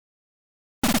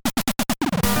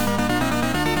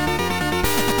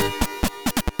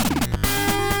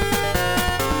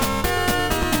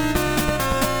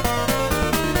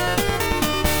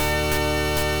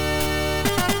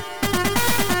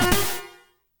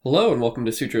Hello and welcome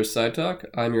to Sutro Sidetalk.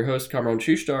 I'm your host, Kamran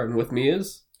Shushtar, and with me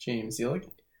is... James Zelig.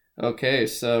 Okay,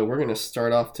 so we're going to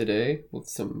start off today with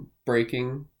some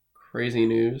breaking, crazy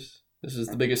news. This is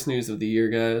the biggest news of the year,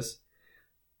 guys.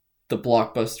 The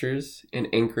Blockbusters in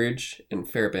Anchorage and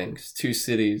Fairbanks, two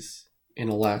cities in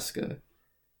Alaska,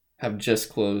 have just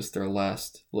closed their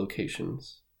last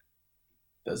locations.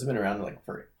 Those have been around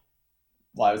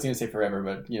well, I was going to say forever,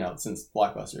 but, since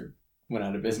Blockbuster went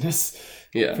out of business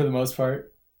Yeah. for the most part.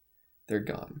 They're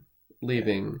gone,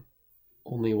 leaving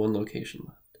only one location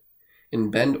left. In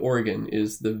Bend, Oregon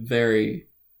is the very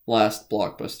last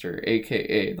Blockbuster,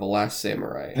 aka The Last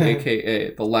Samurai,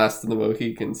 aka The Last of the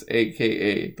Mohicans,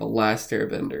 aka The Last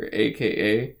Airbender,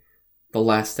 aka The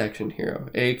Last Action Hero,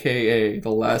 aka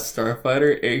The Last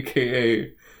Starfighter,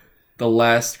 aka The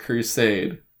Last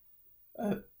Crusade.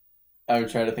 I would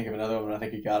try to think of another one, but I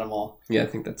think you got them all. Yeah, I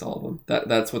think that's all of them.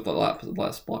 That's what the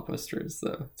last Blockbuster is,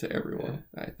 though, to everyone,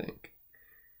 yeah. I think.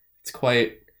 It's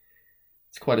quite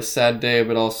a sad day,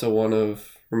 but also one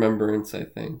of remembrance, I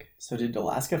think. So did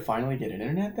Alaska finally get an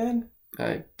internet then?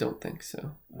 I don't think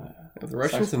so. Have the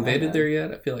Russians invaded there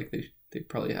yet? I feel like they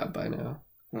probably have by now.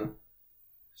 Huh.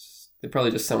 They probably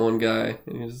just sent one guy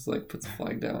and he just puts a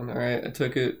flag down. All right, I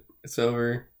took it. It's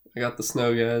over. I got the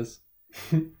snow, guys.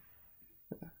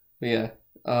 But yeah.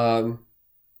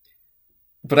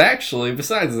 But actually,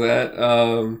 besides that,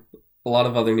 a lot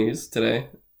of other news today.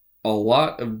 A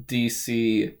lot of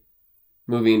DC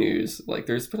movie news.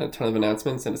 There's been a ton of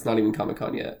announcements, and it's not even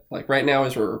Comic-Con yet. Right now,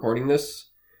 as we're recording this,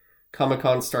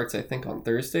 Comic-Con starts, I think, on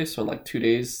Thursday. So in 2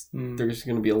 days, there's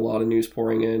going to be a lot of news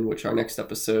pouring in, which our next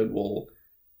episode will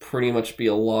pretty much be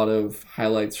a lot of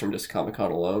highlights from just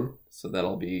Comic-Con alone. So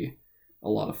that'll be a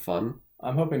lot of fun.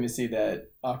 I'm hoping to see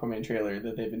that Aquaman trailer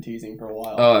that they've been teasing for a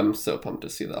while. Oh, I'm so pumped to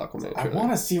see the Aquaman trailer. I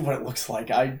want to see what it looks like.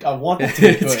 I want it to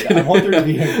be good. I want there to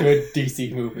be a good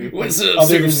DC movie. What's up,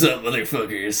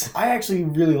 motherfuckers? I actually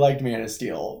really liked Man of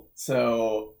Steel,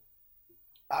 so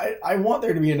I want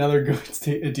there to be another good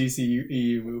DC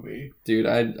EU movie. Dude,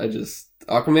 I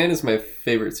Aquaman is my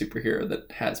favorite superhero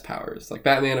that has powers.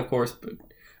 Batman, of course, but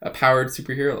a powered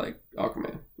superhero like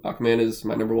Aquaman. Aquaman is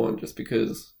my number one just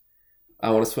because... I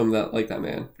want to swim like that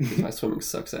man. My swimming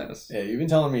sucks ass. Yeah, you've been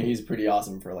telling me he's pretty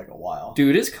awesome for a while.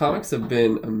 Dude, his comics have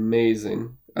been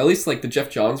amazing. At least the Jeff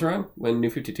Johns run when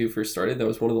New 52 first started. That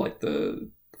was one of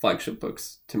the flagship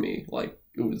books to me.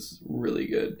 It was really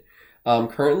good.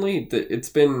 Currently, it's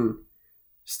been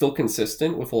still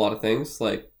consistent with a lot of things.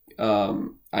 I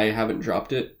haven't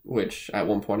dropped it, which at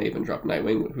one point I even dropped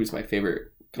Nightwing, who's my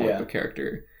favorite comic book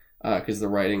character. Because the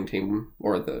writing team,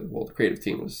 or the creative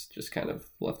team was just kind of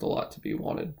left a lot to be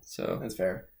wanted. So that's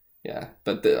fair. Yeah,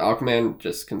 but the Aquaman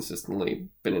just consistently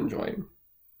been enjoying,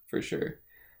 for sure.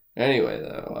 Anyway,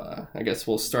 though, I guess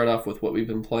we'll start off with what we've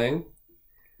been playing.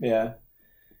 Yeah.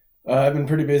 I've been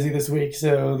pretty busy this week,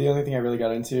 so the only thing I really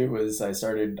got into was I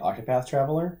started Octopath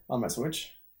Traveler on my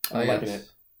Switch. I'm liking it.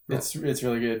 It's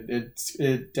really good.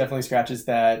 It definitely scratches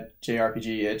that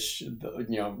JRPG itch.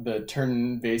 The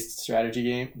turn-based strategy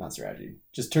game, not strategy,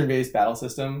 just turn-based battle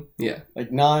system. Yeah,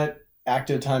 not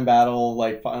active time battle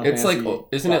like Final Fantasy.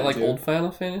 Isn't it old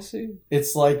Final Fantasy?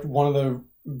 It's one of the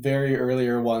very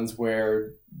earlier ones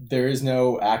where there is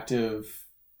no active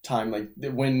time.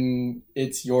 When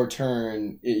it's your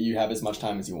turn, you have as much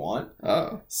time as you want.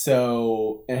 Oh.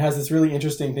 So it has this really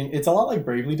interesting thing. It's a lot like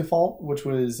Bravely Default, which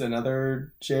was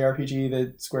another JRPG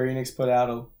that Square Enix put out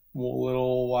a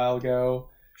little while ago.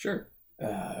 Sure.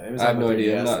 It was I have no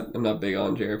idea. I'm not big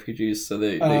on JRPGs, so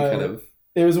they kind of...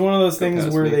 It was one of those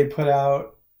things where they put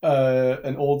out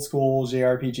an old school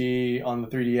JRPG on the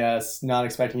 3DS, not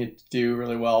expecting it to do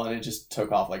really well, and it just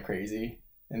took off like crazy.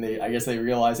 And I guess they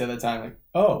realized at the time,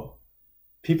 oh,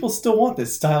 people still want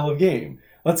this style of game.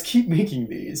 Let's keep making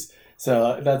these.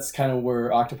 So that's kind of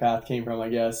where Octopath came from, I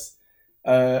guess.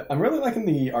 I'm really liking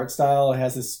the art style. It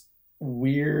has this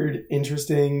weird,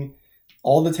 interesting...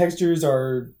 All the textures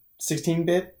are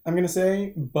 16-bit, I'm going to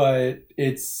say, but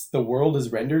the world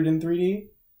is rendered in 3D,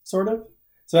 sort of.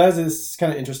 So it has this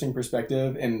kind of interesting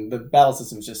perspective, and the battle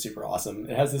system is just super awesome.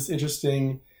 It has this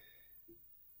interesting...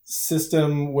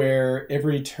 system where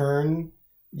every turn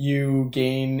you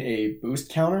gain a boost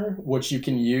counter, which you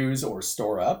can use or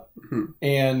store up. Mm-hmm.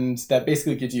 And that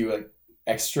basically gives you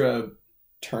extra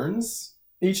turns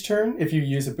each turn if you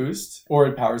use a boost, or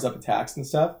it powers up attacks and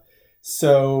stuff.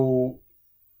 So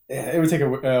it would take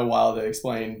a while to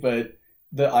explain, but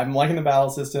I'm liking the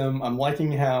battle system. I'm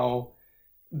liking how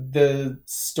the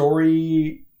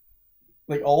story,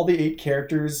 all the 8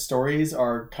 characters' stories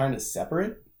are kind of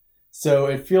separate. So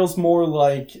it feels more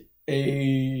like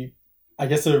a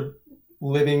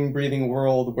living, breathing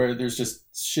world where there's just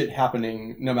shit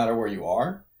happening no matter where you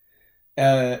are.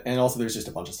 And also there's just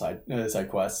a bunch of side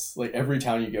quests. Like every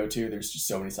town you go to, there's just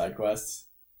so many side quests.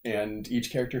 And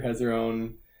each character has their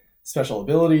own special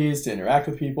abilities to interact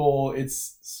with people.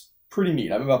 It's pretty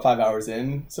neat. I'm about 5 hours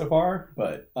in so far,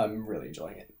 but I'm really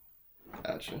enjoying it.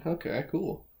 Gotcha. Okay,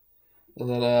 cool. And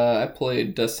then I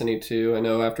played Destiny 2. I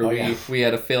know after we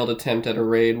had a failed attempt at a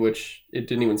raid, which it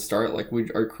didn't even start. Like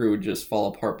our crew would just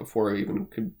fall apart before it even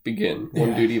could begin.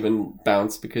 One dude even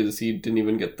bounced because he didn't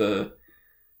even get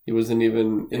he wasn't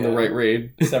even in the right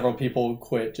raid. Several people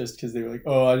quit just because they were like,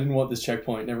 "Oh, I didn't want this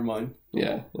checkpoint. Never mind."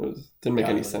 Yeah, didn't make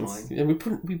any sense. Yeah, we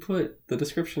put the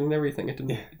description and everything. It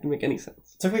didn't make any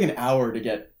sense. It took like an hour to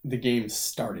get the game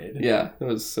started. Yeah, it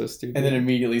was so stupid. And then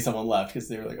immediately someone left because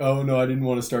they were like, "Oh no, I didn't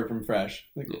want to start from fresh."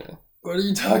 Like, what are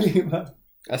you talking about?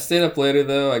 I stayed up later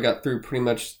though. I got through pretty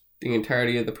much the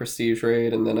entirety of the Prestige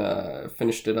raid, and then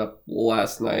finished it up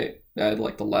last night. I had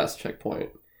like the last checkpoint.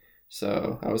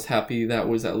 So I was happy that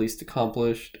was at least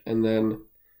accomplished. And then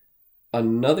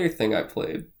another thing I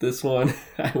played, this one,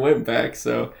 I went back.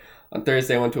 So on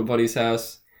Thursday, I went to a buddy's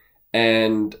house.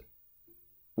 And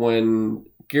when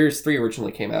Gears 3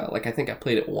 originally came out, like I think I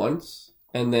played it once.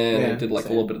 And then I did like a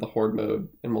little bit of the Horde mode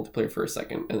and multiplayer for a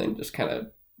second. And then just kind of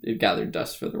it gathered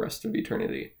dust for the rest of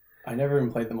eternity. I never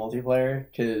even played the multiplayer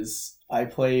because I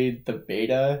played the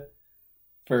beta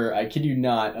for, I kid you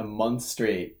not, a month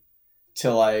straight.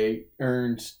 Till I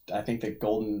earned, I think, the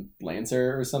Golden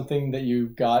Lancer or something that you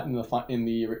got in the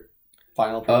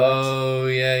final product. Oh,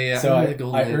 yeah. So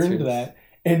I earned that.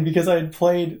 And because I had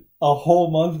played a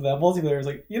whole month of that multiplayer, I was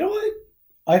like, you know what?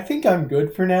 I think I'm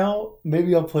good for now.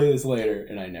 Maybe I'll play this later.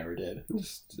 And I never did.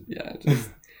 Just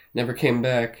never came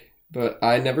back. But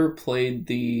I never played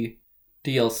the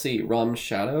DLC, Rom's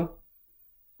Shadow.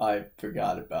 I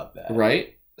forgot about that.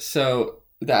 Right? So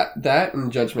that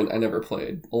and Judgment I never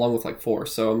played, along with like 4.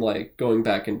 So I'm like going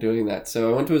back and doing that.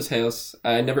 So I went to his house.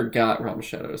 I never got Rom's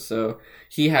Shadow. So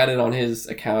he had it on his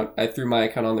account. I threw my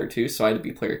account on there too. So I had to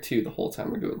be player 2 the whole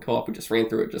time we're doing co-op. We just ran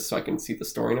through it just so I can see the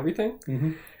story and everything.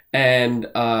 Mm-hmm. And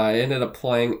I ended up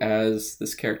playing as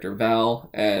this character, Val.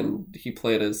 And he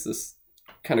played as this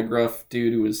kind of gruff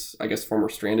dude who was, I guess, former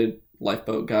stranded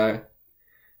lifeboat guy.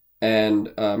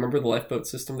 And remember the lifeboat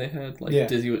system they had? Like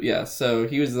Dizzy. Yeah, so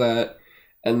he was that.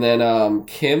 And then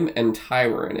Kim and Ty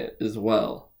were in it as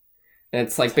well. And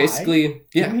it's like basically...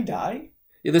 Yeah. Didn't he die?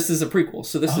 Yeah, this is a prequel.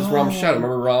 So this is Rom's Shadow.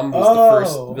 Remember Rom was the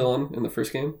first villain in the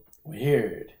first game?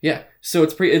 Weird. Yeah. So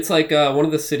it's like one of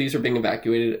the cities are being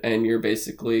evacuated and you're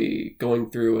basically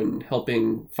going through and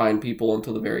helping find people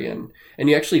until the very end. And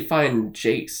you actually find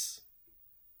Jace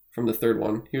from the third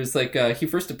one. He was like... he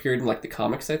first appeared in like the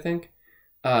comics, I think.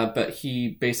 But he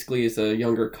basically is a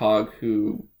younger cog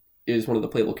who... is one of the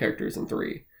playable characters in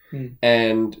 3.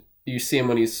 And you see him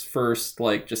when he's first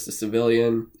like just a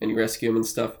civilian and you rescue him and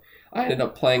stuff. I ended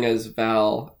up playing as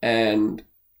Val and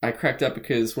I cracked up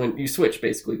because when you switch,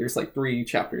 basically there's like 3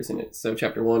 chapters in it. So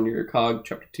chapter 1 you're cog,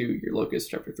 chapter 2 you're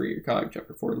locust, chapter 3 you're cog,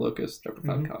 chapter 4 locust, chapter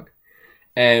 5 cog.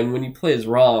 And when you play as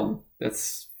Rom,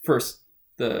 that's first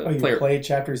the player. You play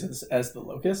chapters as the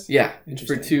locust? Yeah,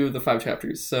 for 2 of the 5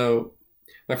 chapters. So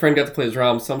my friend got to play as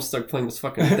Rom, so I'm stuck playing this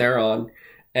fucking Theron.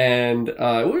 And it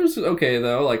was okay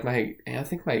though. Like I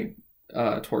think my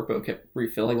torque bow kept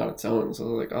refilling on its own, so I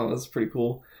was like, "Oh, that's pretty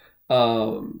cool."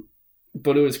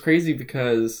 But it was crazy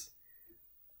because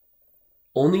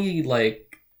only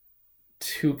like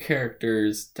 2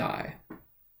 characters die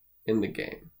in the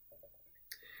game,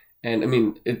 and I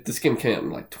mean, this game came out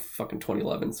in like fucking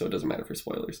 2011, so it doesn't matter for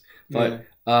spoilers. But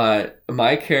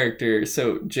my character,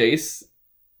 so Jace,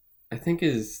 I think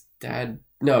his dad.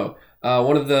 No.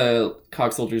 One of the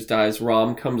cog soldiers dies.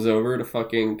 Rom comes over to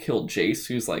fucking kill Jace,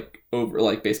 who's like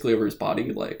basically over his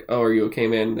body. Like, oh, are you okay,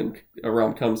 man? Then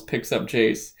Rom comes, picks up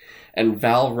Jace, and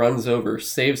Val runs over,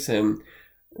 saves him.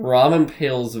 Rom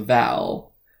impales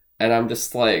Val, and I'm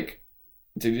just like,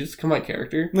 did you just kill my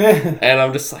character? And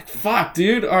I'm just like, fuck,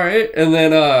 dude. All right. And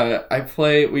then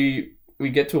we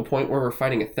get to a point where we're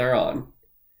fighting a Theron,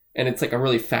 and it's like a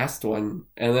really fast one.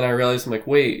 And then I realize I'm like,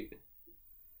 wait.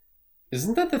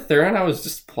 Isn't that the Theron I was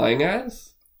just playing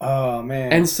as? Oh,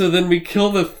 man. And so then we kill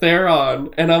the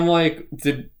Theron, and I'm like,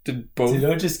 did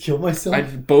I just kill myself?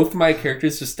 Both my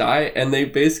characters just die, and they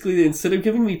basically, instead of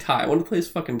giving me Ty, I want to play as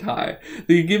fucking Ty,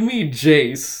 they give me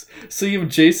Jace. So you have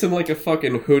Jace in like a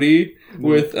fucking hoodie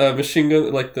with a machine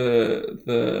gun, like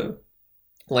the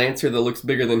Lancer that looks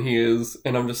bigger than he is,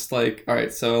 and I'm just like,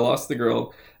 alright, so I lost the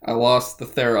girl, I lost the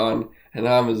Theron, and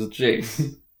I'm as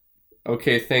Jace.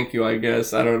 okay, thank you, I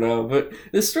guess. I don't know. But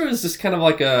this story is just kind of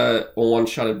like a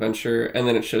one-shot adventure, and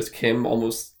then it shows Kim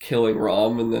almost killing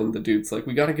Rom, and then the dude's like,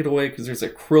 we gotta get away because there's a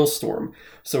krill storm.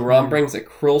 So Rom brings a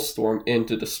krill storm in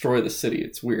to destroy the city.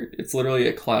 It's weird. It's literally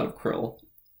a cloud of krill.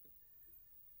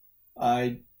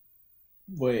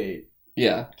 Wait.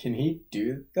 Yeah. Can he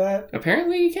do that?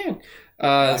 Apparently he can.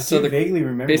 Vaguely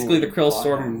remember. Basically, the krill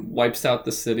storm wipes out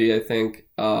the city, I think,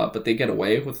 but they get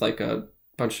away with like a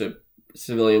bunch of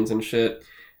civilians and shit,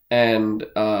 and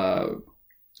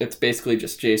it's basically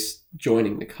just Jace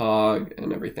joining the COG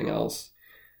and everything else,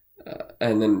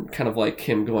 and then kind of like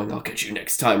Kim going, I'll get you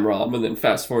next time, Rom, and then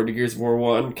fast forward to Gears of War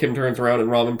 1, Kim turns around and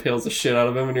Rom impales the shit out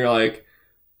of him, and you're like,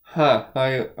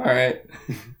 alright.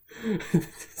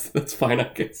 That's fine, I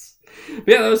guess. But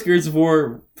yeah, that was Gears of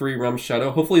War 3 Rum's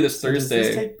Shadow. Hopefully this Thursday. Does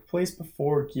this take place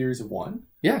before Gears 1?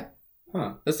 Yeah.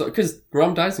 Huh. That's because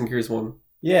Rom dies in Gears 1.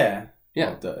 Yeah.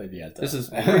 Yeah. Well, This is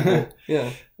pretty cool.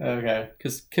 Yeah. Okay.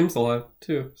 Because Kim's alive,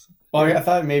 too. Well, I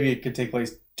thought maybe it could take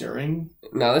place during.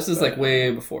 No, this is like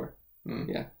way before.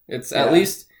 Yeah. It's at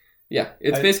least... Yeah.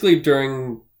 It's basically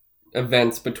during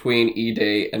events between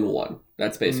E-Day and 1.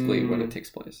 That's basically when it takes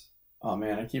place. Oh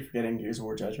man, I keep forgetting Gears of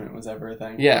War Judgment was ever a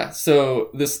thing. Yeah, so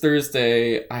this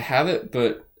Thursday, I have it,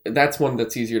 but that's one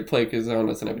that's easier to play because it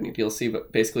doesn't have any DLC,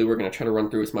 but basically we're going to try to run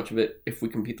through as much of it if we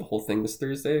can beat the whole thing this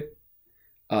Thursday.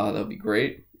 That would be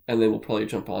great. And then we'll probably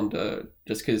jump on to,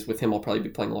 just because with him I'll probably be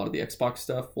playing a lot of the Xbox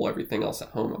stuff, while everything else at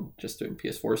home I'm just doing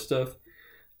PS4 stuff.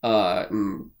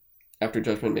 After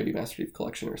Judgment, maybe Master Chief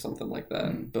Collection or something like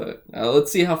that. But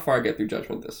let's see how far I get through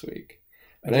Judgment this week.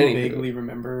 I do vaguely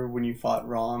remember when you fought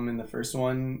Rom in the first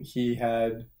one, he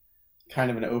had kind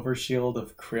of an overshield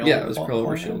of krill. Yeah, it was krill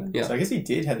overshield. Yeah. So I guess he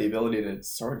did have the ability to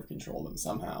sort of control them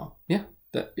somehow. Yeah,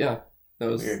 that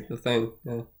was weird. The thing.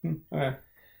 Yeah. Okay.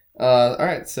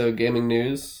 Alright, so gaming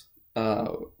news.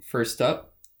 First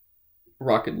up,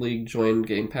 Rocket League joined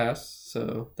Game Pass,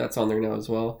 so that's on there now as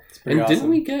well. And awesome. Didn't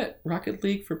we get Rocket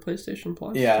League for PlayStation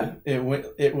Plus? Yeah, it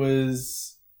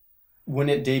was... When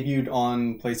it debuted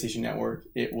on PlayStation Network,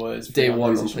 it was day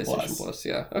one on PlayStation Plus.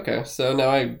 Yeah. Okay, so now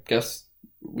I guess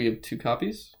we have 2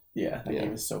 copies. Yeah, that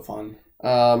game is so fun.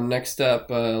 Next up,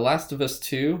 Last of Us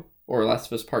 2, or Last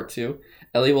of Us Part 2.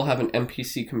 Ellie will have an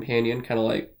NPC companion, kind of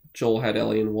like Joel had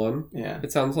Ellie in 1. Yeah.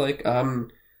 It sounds like.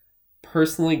 I'm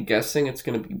personally guessing it's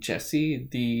going to be Jesse,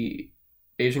 the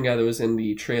Asian guy that was in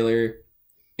the trailer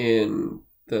in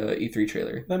the E3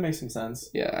 trailer. That makes some sense.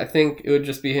 Yeah, I think it would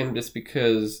just be him just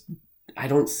because... I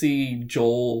don't see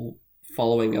Joel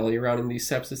following Ellie around in these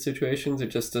types of situations. It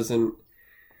just doesn't...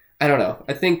 I don't know.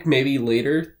 I think maybe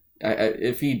later,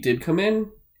 if he did come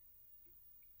in,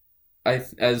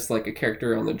 as like a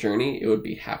character on the journey, it would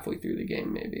be halfway through the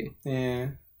game, maybe. Yeah.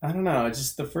 I don't know.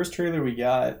 Just the first trailer we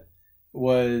got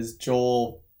was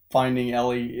Joel finding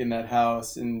Ellie in that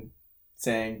house and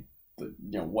saying,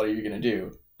 what are you going to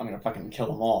do? I'm going to fucking kill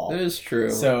them all. That is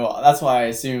true. So that's why I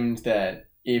assumed that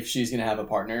if she's going to have a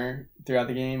partner throughout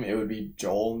the game, it would be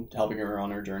Joel helping her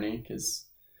on her journey, because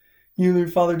their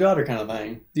father-daughter kind of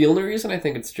thing. The only reason I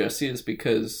think it's Jesse is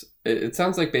because it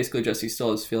sounds like basically Jesse still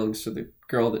has feelings for the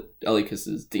girl that Ellie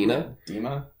kisses, Dina.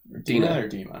 Yeah.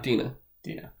 Dina.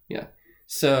 Yeah.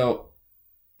 So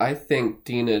I think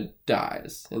Dina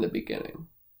dies in the beginning.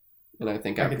 And I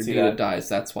think after Dina dies,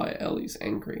 that's why Ellie's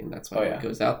angry, and that's why he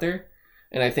goes out there.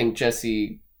 And I think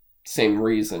Jesse... same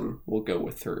reason will go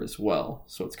with her as well.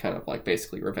 So it's kind of like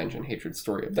basically revenge and hatred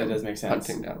story of them that does make sense.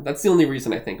 Hunting down. That's the only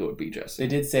reason I think it would be Jesse. They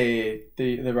did say,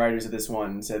 the writers of this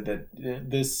one said that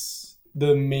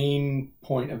the main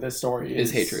point of this story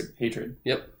is hatred. Hatred.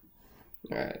 Yep.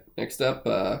 Alright, next up,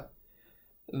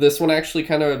 this one actually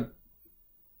kind of,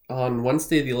 on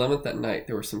Wednesday the 11th at night,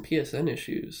 there were some PSN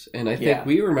issues. And I think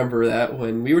we remember that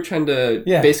when we were trying to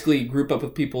basically group up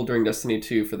with people during Destiny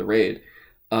 2 for the raid.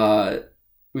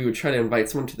 We would try to invite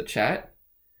someone to the chat.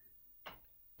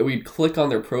 We'd click on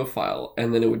their profile,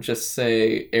 and then it would just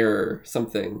say error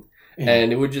something. Yeah.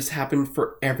 And it would just happen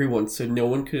for everyone, so no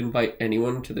one could invite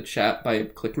anyone to the chat by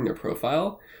clicking their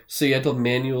profile. So you had to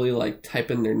manually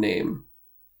type in their name.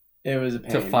 It was a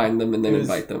pain. To find them and then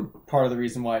invite them. Part of the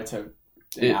reason why it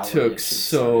took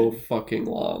so fucking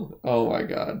long. Oh my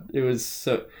god. It was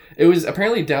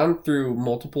apparently down through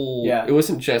multiple... Yeah. It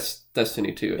wasn't just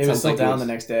Destiny 2. It was still down the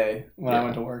next day when I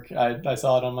went to work. I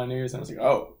saw it on my news and I was like,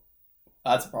 oh,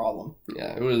 that's a problem.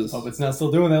 Yeah, it was... Hope it's not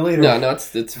still doing that later. No,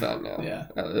 it's fine now. Yeah.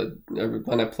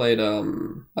 When I played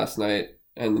last night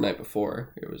and the night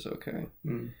before, it was okay.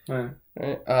 All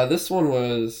right. This one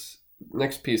was...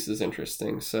 Next piece is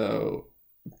interesting. So,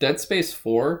 Dead Space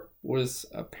 4... was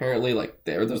apparently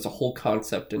there's a whole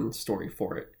concept and story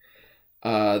for it.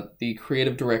 The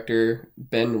creative director,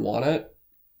 Ben Wannett,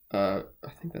 I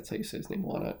think that's how you say his name,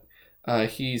 Wannett.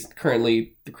 He's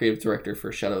currently the creative director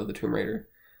for Shadow of the Tomb Raider.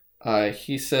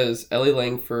 He says Ellie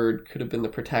Langford could have been the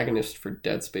protagonist for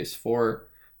Dead Space 4,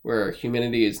 where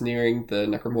humanity is nearing the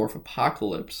necromorph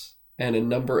apocalypse, and a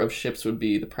number of ships would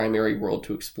be the primary world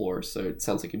to explore. So it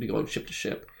sounds like you'd be going ship to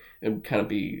ship. It would kind of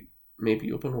be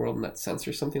maybe open world in that sense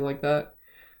or something like that.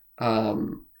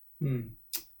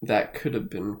 That could have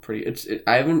been pretty...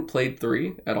 I haven't played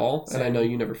 3 at all, and I know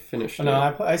you never finished it.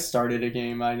 No, I started a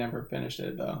game. I never finished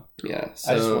it, though. Yeah,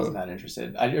 so... I just wasn't that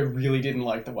interested. I really didn't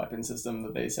like the weapon system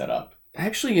that they set up.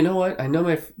 Actually, you know what? I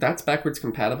know that's backwards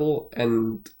compatible,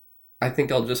 and I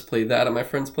think I'll just play that at my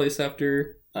friend's place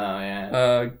after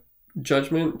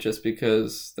Judgment, just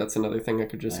because that's another thing I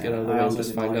could just get out of the way and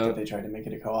just find out. That they tried to make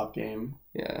it a co-op game.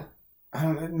 Yeah. I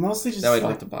don't know, mostly just... That way I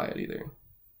don't have to buy it either.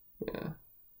 Yeah.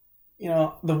 You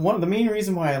know, the main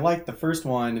reason why I liked the first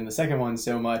one and the second one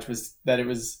so much was that it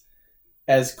was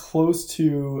as close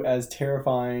to as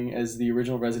terrifying as the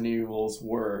original Resident Evils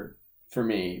were for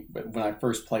me when I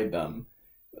first played them.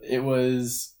 It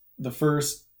was the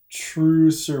first true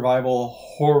survival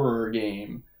horror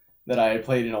game that I had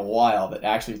played in a while that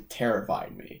actually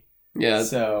terrified me. Yeah,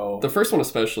 so the first one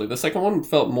especially. The second one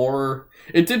felt more...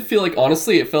 It did feel like,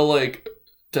 honestly, it felt like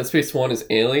Dead Space 1 is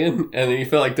Alien, and then you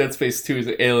felt like Dead Space 2 is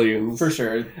Aliens. For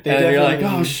sure. And you're like,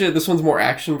 oh shit, this one's more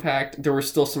action-packed. There were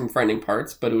still some frightening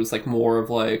parts, but it was like more of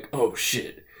like, oh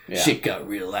shit, shit got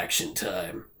real action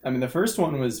time. I mean, the first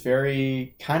one was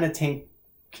very kind of tank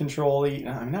control-y.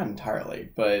 I mean, not entirely,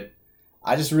 but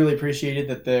I just really appreciated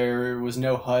that there was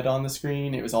no HUD on the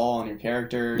screen. It was all on your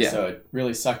character, so it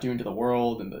really sucked you into the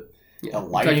world, and the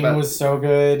lighting was so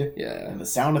good. Yeah. And the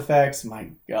sound effects, my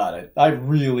god, I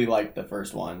really liked the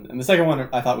first one. And the second one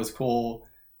I thought was cool,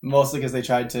 mostly because they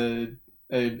tried to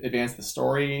advance the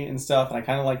story and stuff, and I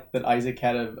kind of liked that Isaac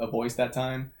had a voice that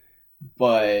time.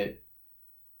 But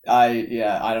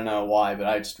I don't know why, but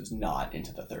I just was not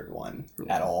into the third one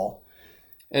at all.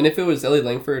 And if it was Ellie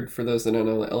Langford, for those that don't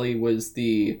know, Ellie was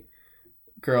the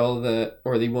girl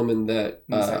or the woman that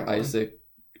Isaac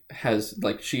has,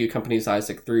 like, she accompanies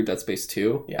Isaac through Dead Space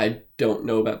 2. Yeah. I don't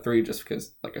know about 3 just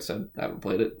because, like I said, I haven't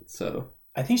played it, so...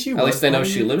 I think she at least I know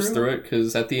she lives through it,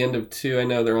 because at the end of 2, I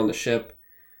know they're on the ship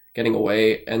getting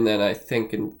away, and then I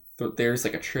think there's,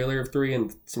 like, a trailer of 3,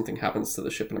 and something happens to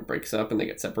the ship and it breaks up, and they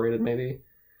get separated, maybe.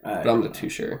 But I'm not too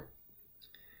sure.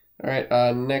 Alright,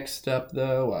 next up,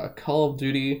 though, Call of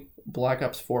Duty Black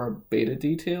Ops 4 beta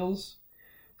details.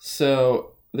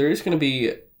 So, there is going to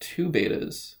be 2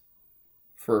 betas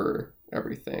for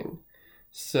everything.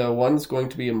 So one's going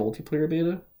to be a multiplayer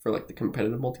beta for like the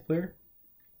competitive multiplayer.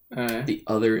 The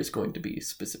other is going to be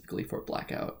specifically for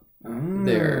Blackout,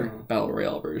 their Battle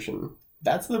Royale version.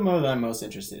 That's the mode I'm most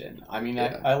interested in. I mean,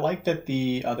 I like that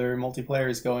the other multiplayer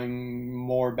is going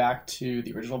more back to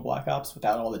the original Black Ops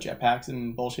without all the jetpacks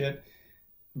and bullshit.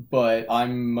 But I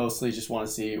mostly just want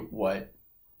to see what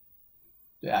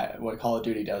Call of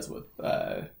Duty does with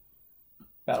Battle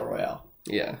Royale.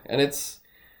 Yeah, and it's...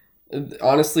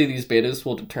 Honestly, these betas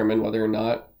will determine whether or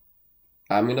not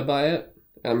I'm going to buy it.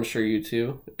 And I'm sure you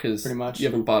too, because you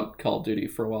haven't bought Call of Duty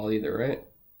for a while either, right?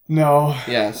 No.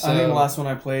 Yeah, so... I think the last one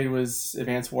I played was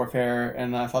Advanced Warfare,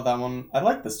 and I thought that one... I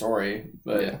liked the story,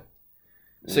 but... Yeah.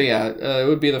 So yeah, it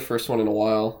would be the first one in a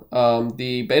while.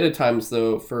 The beta times,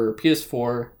 though, for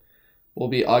PS4 will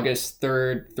be August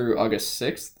 3rd through August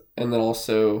 6th, and then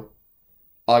also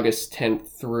August 10th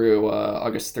through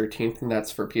August 13th, and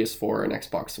that's for PS4 and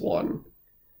Xbox One.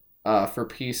 For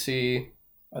PC...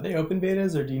 Are they open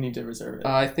betas, or do you need to reserve it?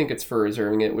 I think it's for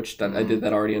reserving it, which I did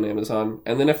that already on Amazon.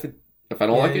 And then if I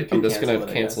don't like it, I'm just going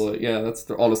to cancel it. Yeah, that's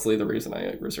honestly the reason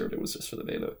I reserved it, was just for the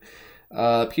beta.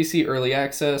 PC Early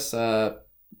Access,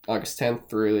 August 10th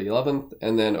through the 11th,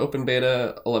 and then Open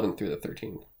Beta, 11th through the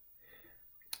 13th.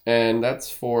 And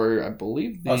that's for, I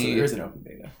believe, so there is an Open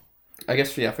Beta. I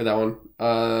guess, yeah, for that one.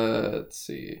 Let's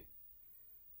see.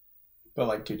 But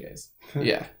like 2 days.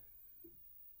 Yeah.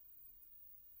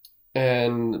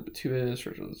 And 2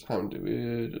 is time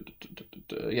to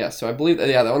yeah, so I believe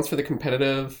that one's for the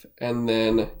competitive, and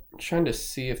then I'm trying to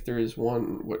see if there is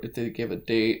one, if they give a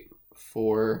date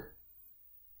for.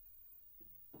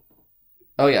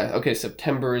 Oh yeah, okay,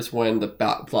 September is when the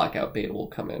Blackout beta will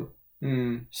come in.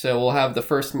 So we'll have the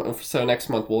first month, so next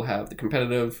month we'll have the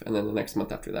competitive, and then the next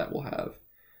month after that we'll have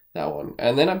that one.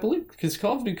 And then I believe, because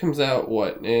Call of Duty comes out,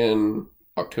 in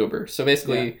October. So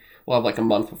basically, we'll have like a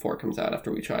month before it comes out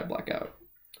after we try Blackout.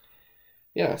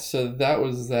 Yeah, so that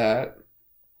was that.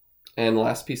 And the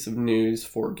last piece of news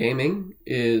for gaming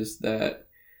is that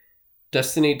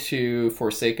Destiny 2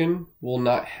 Forsaken will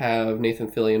not have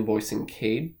Nathan Fillion voicing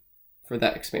Cade for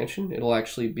that expansion. It'll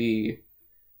actually be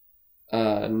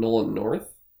Nolan North,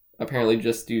 apparently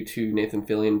just due to Nathan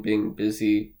Fillion being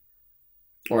busy,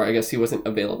 or I guess he wasn't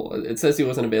available. It says he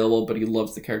wasn't available, but he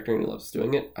loves the character and he loves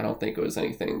doing it. I don't think it was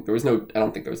anything. I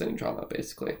don't think there was any drama,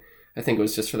 basically. I think it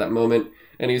was just for that moment.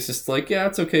 And he's just like, yeah,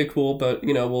 it's okay, cool, but,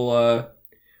 we'll,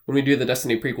 when we do the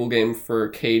Destiny prequel game for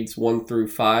Cade's 1 through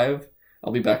 5,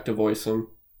 I'll be back to voice him.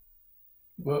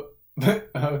 Well,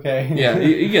 okay. Yeah,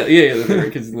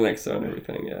 because it's the next zone and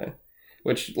everything, yeah.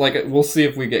 Which, we'll see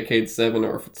if we get Cade 7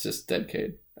 or if it's just dead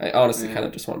Cade. I honestly kind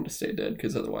of just want him to stay dead,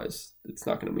 because otherwise it's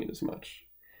not going to mean as much.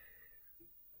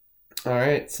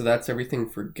 Alright, so that's everything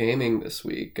for gaming this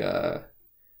week.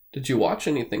 Did you watch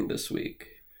anything this week?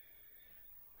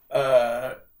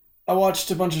 I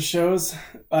watched a bunch of shows.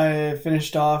 I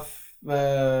finished off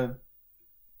Arrested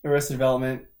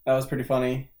Development. That was pretty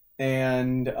funny.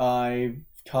 And I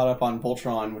caught up on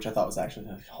Voltron, which I thought was actually,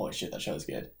 holy shit, that show is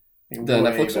good. The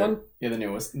Netflix one? Yeah, the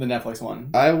Netflix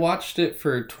one. I watched it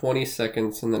for 20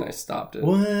 seconds and then I stopped it.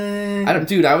 What?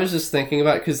 I was just thinking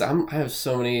about it because I have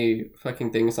so many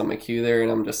fucking things on my queue there,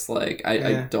 and I'm just like,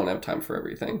 I don't have time for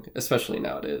everything, especially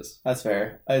nowadays. That's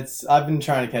fair. I've been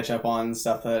trying to catch up on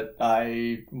stuff that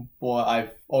I've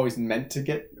always meant to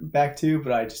get back to,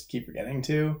 but I just keep forgetting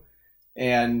to.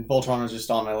 And Voltron was just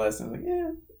on my list, and I was like,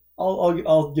 yeah,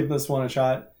 I'll give this one a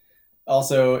shot.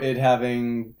 Also, it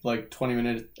having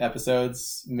 20-minute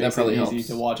episodes makes it easy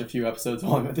to watch a few episodes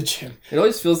while I'm at the gym. It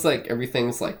always feels like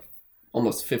everything's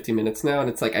almost 50 minutes now, and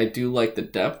it's I do like the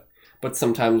depth, but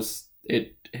sometimes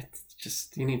it's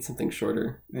just, you need something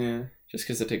shorter. Yeah. Just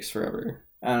because it takes forever.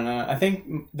 I don't know. I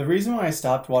think the reason why I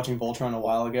stopped watching Voltron a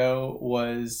while ago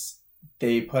was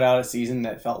they put out a season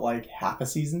that felt like half a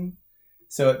season.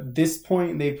 So at this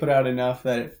point, they put out enough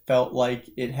that it felt like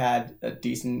it had a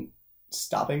decent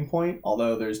stopping point,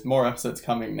 although there's more episodes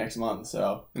coming next month,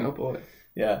 so oh boy.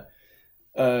 Yeah.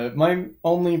 My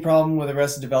only problem with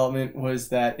Arrested Development was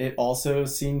that it also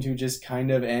seemed to just kind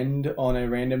of end on a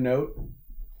random note,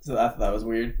 so I thought that was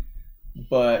weird.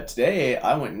 But today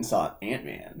I went and saw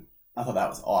Ant-Man. I thought that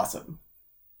was awesome.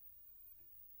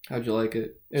 How'd you like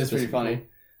it? It was pretty funny.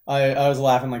 I was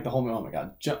laughing the whole movie. Oh my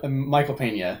god, Michael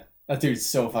Pena. That dude's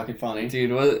so fucking funny.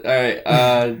 Dude, what?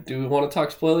 Alright, do we want to talk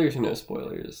spoilers or no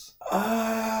spoilers?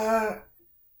 Nah,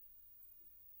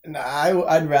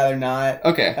 I'd rather not.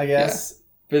 Okay. I guess.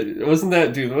 Yeah. But wasn't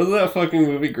that fucking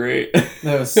movie great?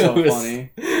 That was so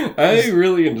funny. I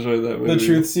really enjoyed that movie. The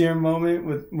truth serum moment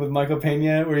with Michael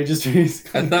Pena, where he just...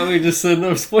 I thought we just said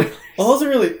no spoilers. Well,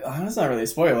 that's not really a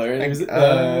spoiler. It was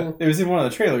in one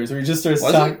of the trailers where he just starts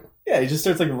talking... Yeah, he just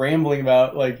starts rambling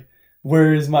about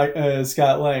where is my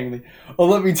Scott Lang?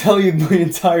 Let me tell you my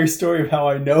entire story of how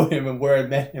I know him and where I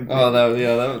met him. Oh,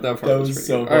 that part was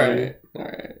so funny. All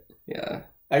right, yeah.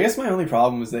 I guess my only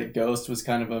problem was that Ghost was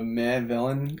kind of a meh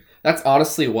villain. That's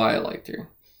honestly why I liked her.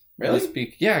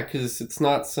 Really? Yeah, because it's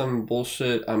not some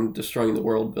bullshit I'm destroying the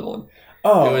world villain.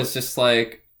 Oh. It was just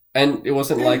and it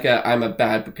wasn't I'm a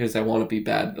bad because I want to be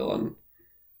bad villain.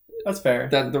 That's fair.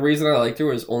 The reason I liked her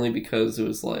was only because it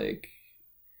was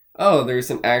there's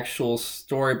an actual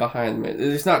story behind it.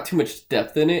 There's not too much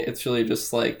depth in it. It's really just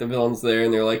the villain's there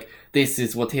and they're this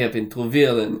is what happened to a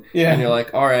villain. Yeah. And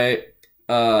you're all right.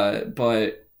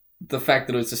 But the fact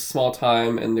that it was just small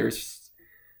time and there's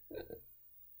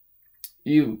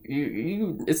you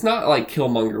it's not like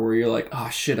Killmonger where you're oh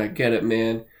shit, I get it,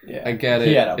 man. Yeah. I get it.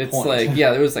 He had a it's point.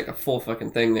 There was a full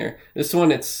fucking thing there. This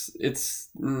one it's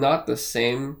not the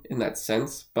same in that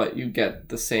sense, but you get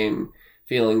the same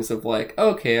feelings of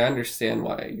okay, I understand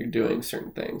why you're doing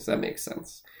certain things. That makes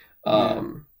sense.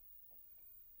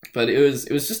 But it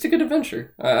was just a good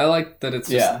adventure. I like that it's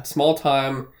just small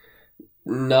time,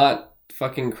 not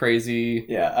fucking crazy.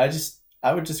 Yeah,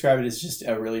 I would describe it as just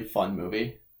a really fun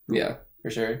movie. Yeah. For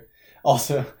sure.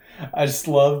 Also, I just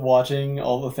love watching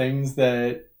all the things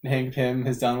that Hank Pym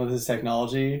has done with his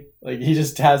technology. He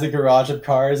just has a garage of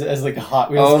cars as a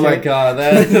Hot Wheels kit. My god,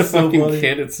 that's a fucking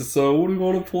kid. It's just what do you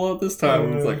want to pull out this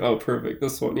time? And it's oh, perfect,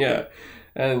 this one, yeah.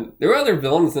 And there were other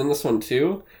villains in this one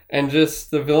too, and just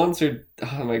the villains are,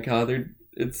 oh my god,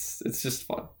 it's just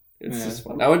fun. It's just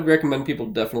fun. I would recommend people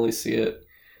definitely see it.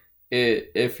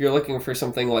 If you're looking for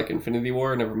something like Infinity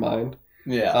War, never mind.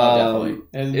 Yeah, definitely.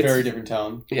 And a very different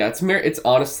tone. Yeah, it's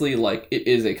honestly it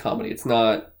is a comedy. It's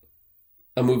not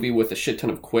a movie with a shit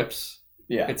ton of quips.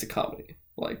 Yeah. It's a comedy.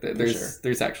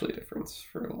 There's actually a difference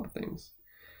for a lot of things.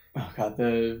 Oh god,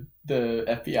 the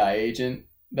FBI agent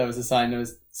that was assigned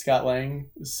to Scott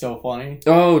Lang was so funny.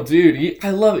 Oh dude,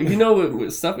 I love it. You know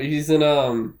what stuff he's in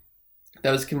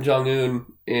That was Kim Jong-un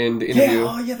in the interview. Yeah,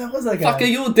 oh yeah, that was that guy. Fuck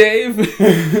you, Dave!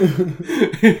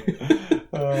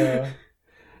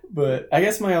 But I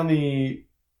guess my only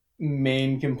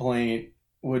main complaint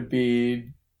would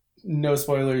be, no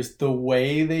spoilers, the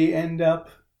way they end up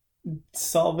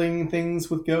solving things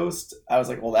with Ghost. I was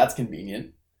like, well, that's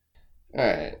convenient.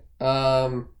 Alright.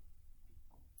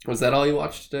 Was that all you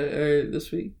watched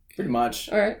this week? Pretty much.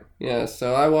 Alright. Yeah,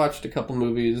 so I watched a couple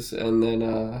movies and then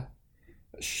a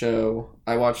show.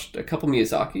 I watched a couple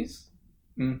Miyazaki's.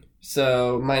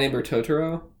 So My Neighbor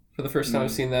Totoro, for the first time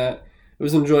I've seen that. It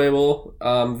was enjoyable.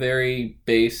 Very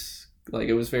base. Like,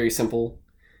 it was very simple.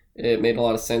 It made a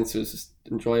lot of sense. It was just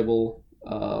enjoyable.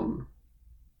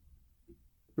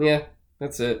 Yeah,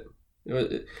 that's it.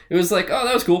 It was like, oh,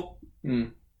 that was cool.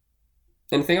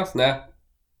 Anything else? Nah.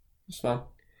 It's fine.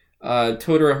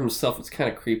 Totoro himself was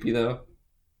kind of creepy, though.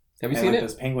 Have you seen it?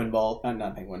 Those penguin balls.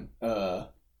 Not penguin.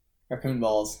 Raccoon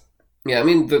balls. Yeah, I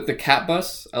mean, the cat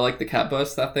bus. I like the cat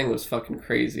bus. That thing was fucking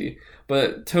crazy.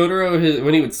 But Totoro,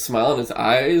 when he would smile in his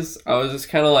eyes, I was just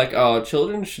kind of like, oh,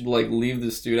 children should, like, leave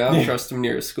this dude out and trust him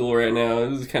near a school right now.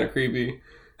 This is kind of creepy.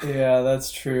 Yeah,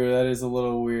 that's true. That is a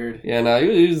little weird. Yeah, no,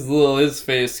 his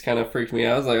face kind of freaked me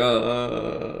out. I was like,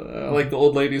 I like the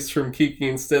old ladies from Kiki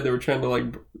instead. They were trying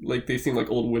to, like they seemed like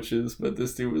old witches, but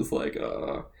this dude was like,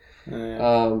 I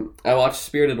watched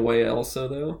Spirited Away also,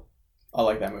 though. I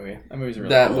like that movie. That movie's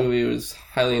really cool. Movie was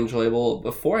highly enjoyable.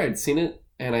 Before I'd seen it,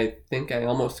 and I think I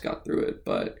almost got through it,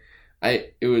 but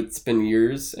it's been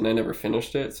years and I never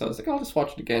finished it, so I was like, I'll just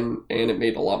watch it again, and it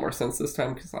made a lot more sense this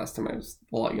time because last time I was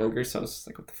a lot younger, so I was just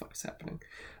like, what the fuck is happening?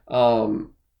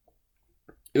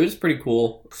 It was pretty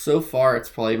cool. So far, it's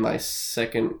probably my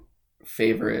second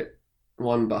favorite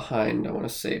one behind, I want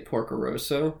to say, Porco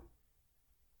Rosso,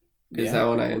 because that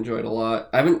one I enjoyed a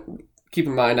lot. Keep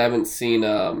in mind, I haven't seen,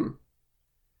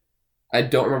 I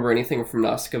don't remember anything from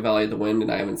Nausicaa Valley of the Wind,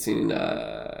 and I haven't seen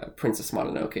Princess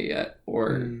Mononoke yet,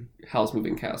 or Howl's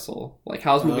Moving Castle. Like,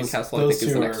 Howl's Moving Castle, I think,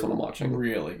 is the next one I'm watching.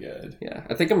 Really good. Yeah.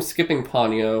 I think I'm skipping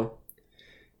Ponyo.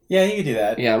 Yeah, you could do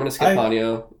that. Yeah, I'm going to skip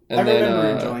Ponyo. I remember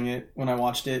enjoying it when I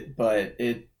watched it, but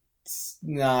it's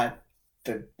not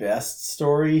the best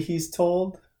story he's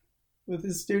told with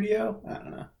his studio. I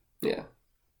don't know. Yeah.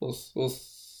 We'll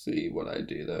see what I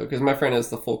do, though, because my friend has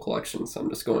the full collection, so I'm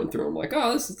just going through. I'm like,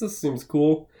 oh, this seems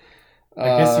cool.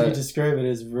 I guess you could describe it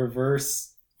as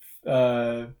reverse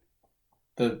The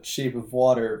Shape of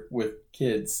Water with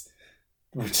kids,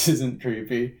 which isn't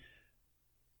creepy.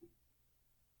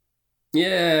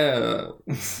 Yeah.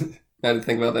 I had to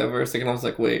think about that for a second. I was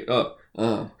like, wait, Well,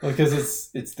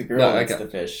 because it's the girl, it's the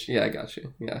fish. Yeah, I got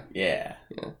you. Yeah. Yeah.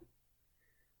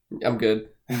 I'm good.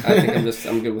 I think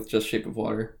I'm good with just Shape of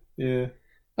Water. Yeah.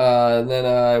 And then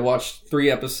I watched 3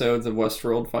 episodes of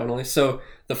Westworld finally. So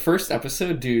the first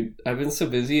episode, dude, I've been so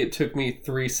busy, it took me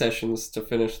 3 sessions to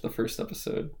finish the first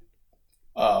episode.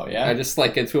 Oh, yeah? I just,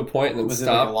 get to a point and then stopped. Was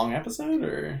it like a long episode,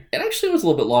 or? It actually was a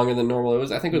little bit longer than normal.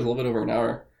 I think it was a little bit over an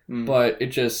hour. But I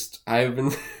just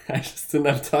didn't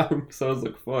have time, so I was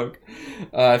like, fuck.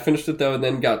 I finished it, though, and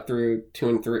then got through 2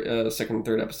 and 3, second and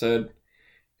third episode.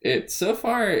 So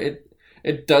far,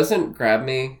 it doesn't grab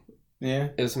me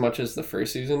as much as the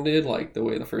first season did. Like, the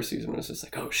way the first season was just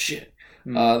like, oh, shit.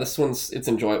 This it's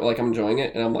enjoyable. Like, I'm enjoying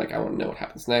it, and I'm like, I want to know what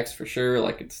happens next, for sure.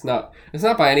 Like, it's not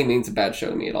by any means a bad show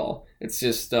to me at all. It's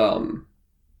just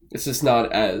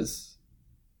not as,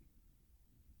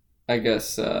 I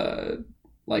guess,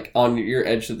 like, on your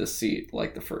edge of the seat,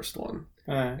 like the first one.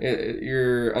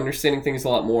 You're understanding things a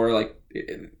lot more. Like,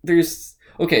 there's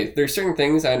certain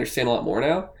things I understand a lot more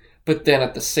now, but then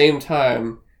at the same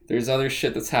time, there's other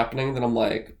shit that's happening that I'm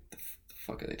like, the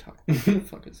fuck are they talking about? What the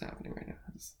fuck is happening right now?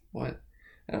 What?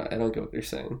 I don't get what they're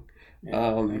saying.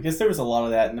 Yeah, I guess there was a lot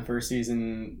of that in the first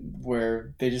season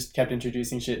where they just kept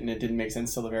introducing shit and it didn't make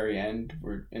sense till the very end,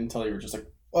 until you were just like,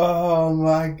 oh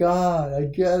my god, I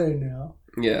get it now.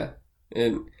 Yeah.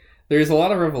 And there's a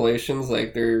lot of revelations,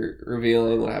 like they're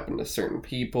revealing what happened to certain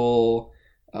people.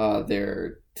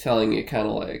 They're telling you kind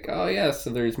of like, oh yeah, so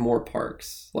there's more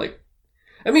parks. Like,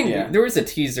 I mean, there was a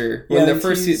teaser when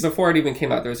before it even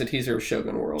came out. There was a teaser of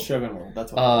Shogun World. Shogun World,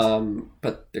 that's what it was.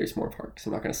 But there's more parks.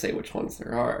 I'm not going to say which ones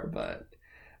there are, but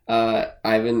where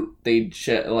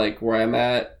I'm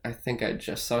at, I think I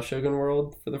just saw Shogun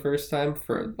World for the first time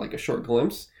for like a short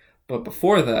glimpse. But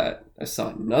before that, I saw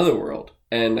another world.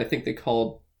 And I think they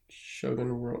called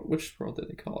Shogun World... Which world did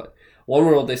they call it? One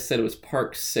world, they said it was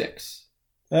Park 6.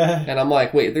 And I'm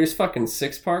like, wait, there's fucking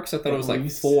 6 parks? I thought it was like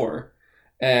 4.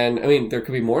 And, I mean, there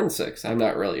could be more than 6. I'm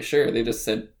not really sure. They just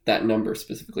said that number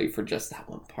specifically for just that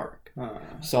one park.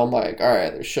 So I'm like,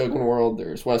 alright, there's Shogun World,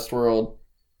 there's Westworld.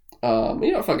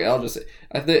 Fuck it. I'll just say,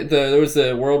 there was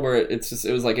a world where it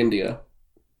was like India.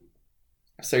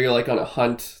 So you're like on a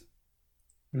hunt,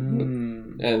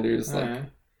 and there's like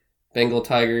Bengal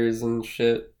tigers and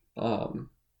shit.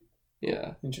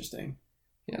 Yeah. Interesting.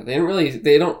 Yeah,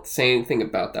 they don't say anything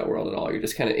about that world at all. You're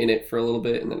just kind of in it for a little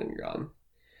bit and then you're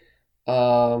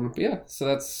gone. Yeah, so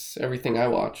that's everything I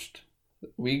watched.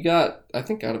 We got, I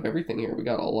think out of everything here, we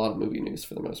got a lot of movie news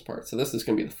for the most part. So this is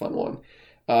going to be the fun one.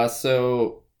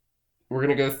 So we're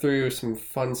going to go through some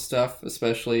fun stuff,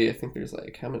 especially, I think there's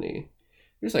like, how many?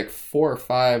 There's like 4 or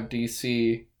 5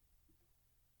 DC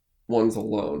ones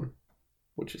alone,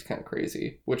 which is kind of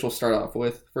crazy, which we'll start off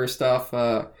with. First off,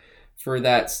 for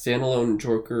that standalone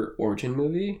Joker origin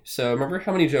movie. So remember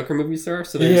how many Joker movies there are?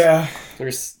 So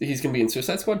he's going to be in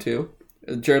Suicide Squad 2,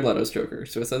 Jared Leto's Joker,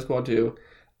 Suicide Squad 2,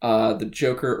 the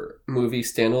Joker movie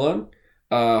standalone,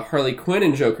 Harley Quinn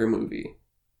and Joker movie.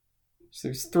 So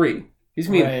there's 3. He's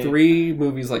going to be in 3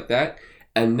 movies like that.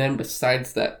 And then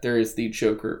besides that, there is the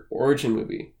Joker origin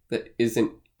movie that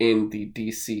isn't in the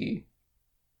DC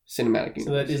cinematic universe.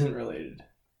 So that isn't related?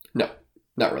 No,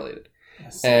 not related.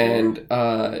 And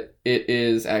it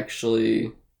is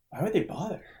actually... Why would they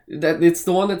bother? That it's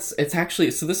the one it's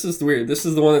actually... So this is weird. This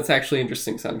is the one that's actually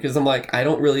interesting, son. Because I'm like, I'm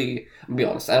gonna be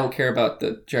honest, I don't care about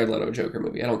the Jared Leto Joker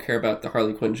movie. I don't care about the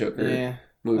Harley Quinn Joker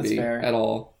movie at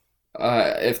all.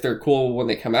 If they're cool when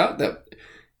they come out,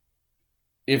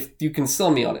 if you can sell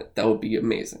me on it, that would be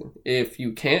amazing. If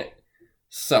you can't,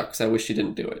 sucks. I wish you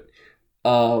didn't do it.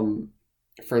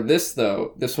 For this,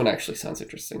 though, this one actually sounds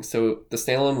interesting. So the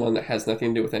standalone one that has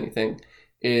nothing to do with anything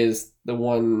is the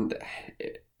one that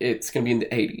it's going to be in the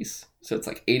 80s. So it's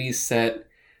like 80s set.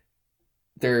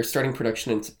 They're starting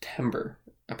production in September,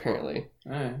 apparently.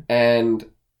 And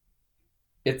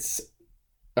it's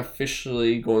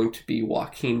officially going to be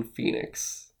Joaquin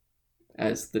Phoenix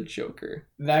as the Joker.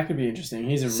 That could be interesting.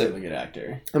 He's a really good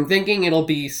actor. I'm thinking it'll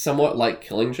be somewhat like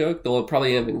Killing Joke. They'll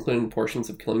probably have included portions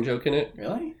of Killing Joke in it.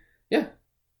 Really? Yeah.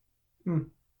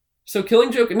 So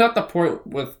Killing Joke, not the point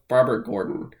with Barbara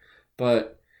Gordon,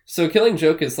 but so Killing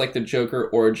Joke is like the Joker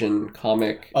origin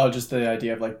comic. Oh, just the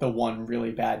idea of like the one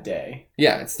really bad day.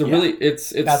 Yeah, it's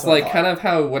it's like kind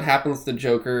of what happens to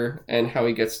Joker and how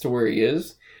he gets to where he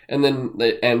is, and then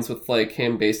it ends with like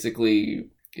him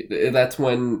basically. That's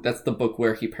the book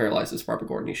where he paralyzes Barbara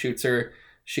Gordon. He shoots her,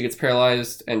 she gets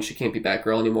paralyzed, and she can't be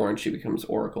Batgirl anymore, and she becomes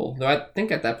Oracle. Though I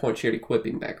think at that point she already quit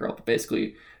being Batgirl, but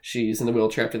basically she's in the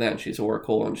wheelchair after that, and she's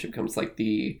Oracle, and she becomes like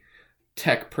the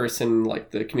tech person,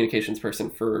 like the communications person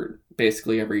for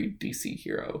basically every DC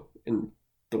hero in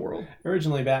the world.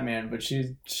 Originally Batman, but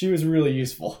she was really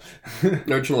useful.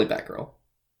 Originally Batgirl.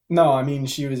 No, I mean,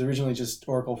 she was originally just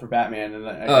Oracle for Batman, and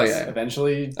I guess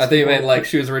eventually... I think you meant, like,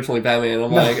 she was originally Batman.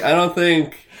 I'm like, I don't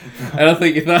think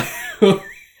you thought...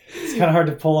 It's kind of hard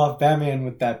to pull off Batman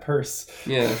with that purse.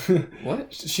 Yeah.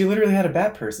 What? She literally had a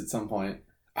bat purse at some point.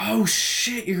 Oh,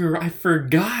 shit, I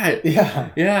forgot. Yeah.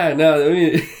 Yeah, no, I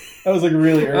mean... That was, like,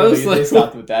 really early. They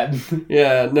stopped with that.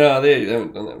 Yeah, no, they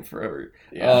haven't done that in forever.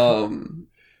 Yeah.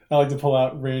 I like to pull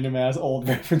out random-ass old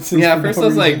references. Yeah, at first I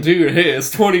was like, dude, hey,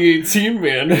 it's 2018,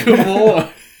 man. Come on.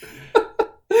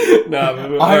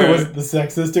 I wasn't the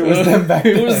sexist. It was them back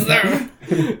then. It was them.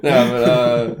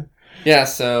 No, but, yeah,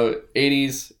 so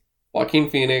 80s, Joaquin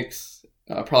Phoenix,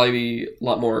 probably be a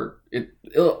lot more...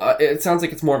 It sounds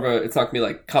like it's more of a... It's not going to be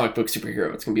like comic book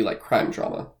superhero. It's going to be like crime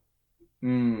drama.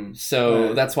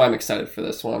 So that's why I'm excited for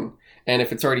this one. And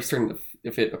if it's already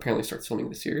if it apparently starts filming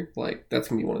this year, like that's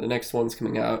gonna be one of the next ones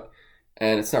coming out,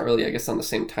 and it's not really, I guess, on the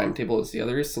same timetable as the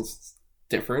others since it's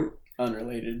different,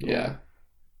 unrelated. Yeah,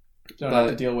 don't have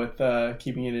to deal with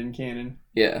keeping it in canon.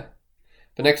 Yeah,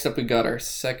 but next up we got our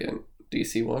second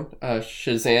DC one,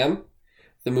 Shazam,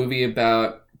 the movie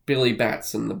about Billy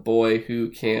Batson, the boy who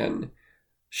can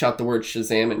shout the word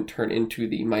Shazam and turn into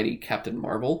the mighty Captain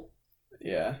Marvel.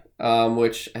 Yeah.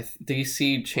 Which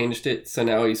DC changed it, so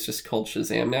now he's just called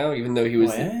Shazam now, even though he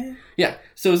was... What? Yeah,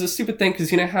 so it was a stupid thing,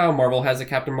 because you know how Marvel has a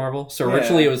Captain Marvel? So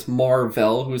originally it was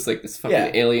Marvel, who was like this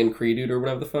fucking alien Kree dude or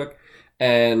whatever the fuck.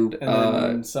 And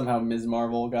then somehow Ms.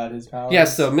 Marvel got his powers. Yeah,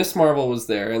 so Miss Marvel was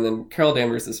there, and then Carol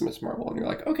Danvers is Miss Marvel, and you're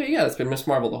like, okay, yeah, it's been Miss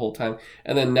Marvel the whole time.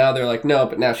 And then now they're like, no,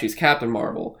 but now she's Captain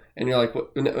Marvel. And you're like,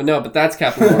 what? No, but that's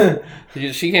Captain Marvel.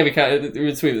 She can't be Captain...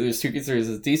 There's two... There's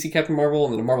a DC Captain Marvel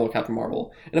and then a Marvel Captain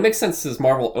Marvel. And it makes sense because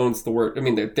Marvel owns the word... I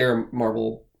mean, their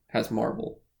Marvel has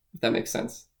Marvel. If that makes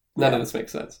sense. None of this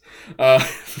makes sense.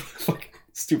 Fucking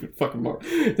stupid fucking Marvel.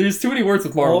 There's too many words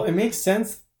with Marvel. Well, it makes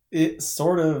sense,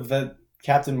 that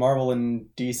Captain Marvel in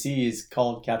DC is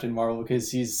called Captain Marvel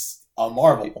because he's a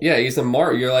Marvel. Yeah, he's a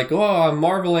Marvel. You're like, oh, I'm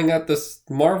marveling at this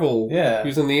Marvel. Yeah.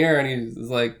 Who's in the air, and he's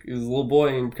like, he's a little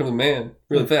boy and becomes a man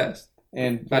really fast.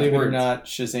 And believe it or not,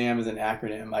 Shazam is an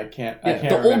acronym. I can't the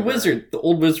remember.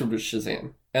 old wizard was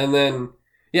Shazam. And then,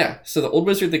 yeah, so the old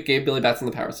wizard that gave Billy Batson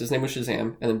the powers, his name was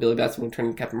Shazam, and then Billy Batson would turn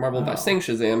into Captain Marvel by saying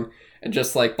Shazam, and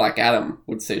just like Black Adam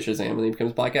would say Shazam, and then he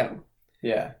becomes Black Adam.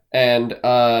 Yeah. And,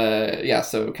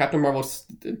 so Captain Marvel,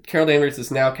 Carol Danvers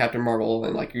is now Captain Marvel,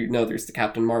 and like, there's the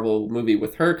Captain Marvel movie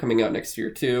with her coming out next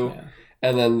year too. Yeah.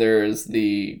 And then there's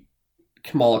the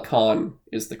Kamala Khan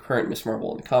is the current Miss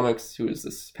Marvel in the comics, who is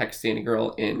this Pakistani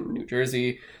girl in New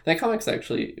Jersey. That comics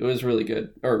actually, it was really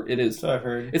good. Or it is. So I've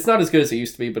heard. It's not as good as it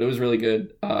used to be, but it was really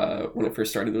good when it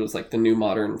first started. It was like the new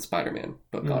modern Spider-Man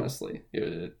book, honestly.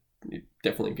 You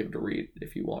definitely give it a read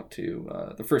if you want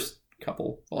to. The first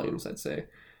couple volumes, I'd say,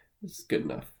 is good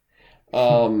enough.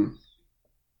 But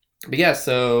yeah,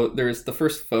 so there's the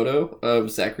first photo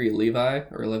of Zachary Levi,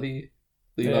 or Levi.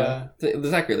 Yeah. The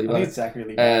Zachary Levi. I think it's Zachary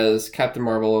Levi. As Captain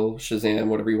Marvel, Shazam,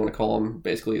 whatever you want to call him.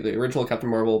 Basically, the original Captain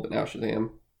Marvel, but now Shazam.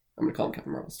 I'm going to call him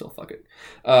Captain Marvel still, fuck it.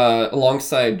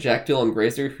 Alongside Jack Dylan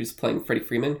Grazer, who's playing Freddie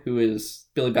Freeman, who is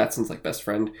Billy Batson's like best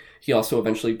friend. He also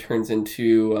eventually turns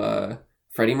into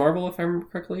Freddie Marvel, if I remember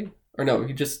correctly. Or no,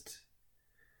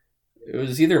 it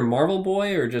was either Marvel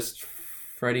Boy or just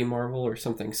Freddie Marvel or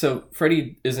something. So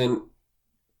Freddie isn't...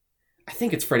 I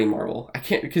think it's Freddie Marvel. I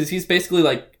can't... Because he's basically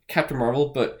like Captain Marvel,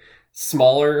 but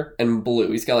smaller and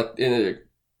blue. He's got like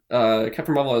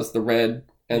Captain Marvel has the red,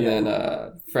 and then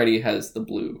Freddy has the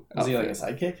blue. Is he like a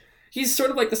sidekick? He's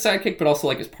sort of like the sidekick, but also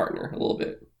like his partner a little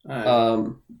bit.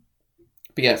 Right.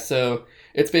 But yeah, so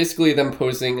it's basically them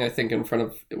posing, I think, in front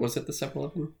of, was it the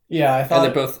 7-Eleven? Yeah, I thought.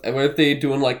 And they're both, were they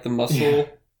doing like the muscle?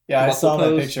 Yeah, I saw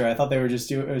that picture. I thought they were just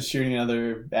shooting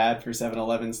another ad for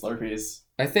 7-Eleven Slurpees.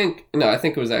 I think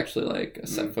it was actually like a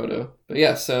set photo. But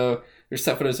yeah, so there's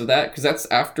set photos of that, because that's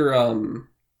after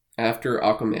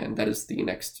Aquaman. That is the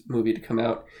next movie to come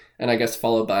out, and I guess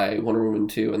followed by Wonder Woman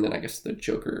 2, and then I guess the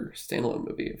Joker standalone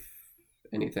movie, if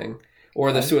anything,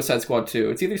 or the Suicide Squad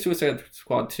 2. It's either Suicide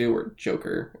Squad 2 or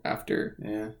Joker after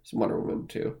Wonder Woman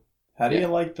 2. How do you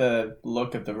like the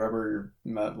look of the rubber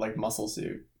like muscle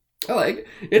suit? I like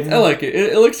it. I like it.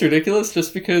 It looks ridiculous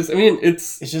just because, I mean, it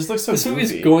just looks so this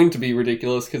movie's going to be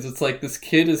ridiculous because it's like this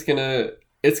kid is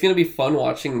it's going to be fun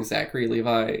watching Zachary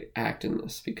Levi act in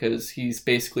this because he's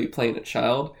basically playing a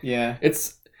child. Yeah.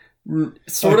 It's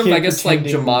sort of, I guess, like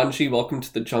Jumanji, Welcome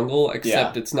to the Jungle,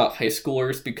 except it's not high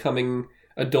schoolers becoming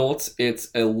adults. It's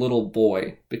a little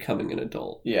boy becoming an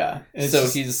adult. Yeah. So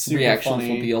his reactions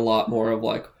will be a lot more of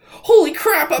like, holy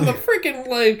crap, I'm a freaking,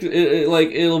 like,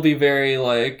 it'll be very,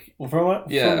 like... Well, from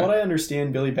what I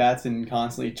understand, Billy Batson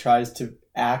constantly tries to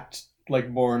act like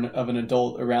more of an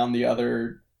adult around the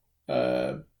other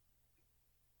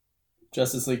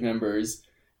Justice League members,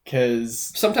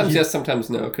 because... Sometimes yes, sometimes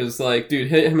no, because, like,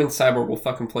 dude, him and Cyborg will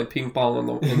fucking play ping pong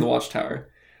in the Watchtower.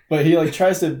 But he, like,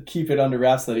 tries to keep it under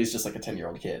wraps that he's just, like, a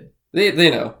 10-year-old kid. They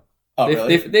know. Oh,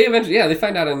 really? They eventually, they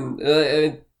find out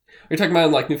in... Are you talking about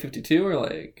in, like, New 52 or,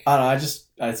 like... I don't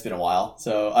know, it's been a while,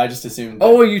 so I just assumed...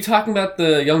 Oh, are you talking about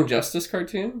the Young Justice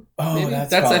cartoon? Oh, maybe?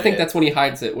 that's I think that's when he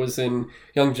hides it, was in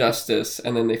Young Justice,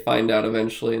 and then they find out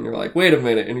eventually, and they're like, wait a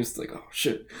minute, and he's like, oh,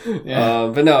 shit.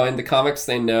 Yeah. But no, in the comics,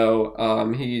 they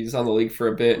know he's on the league for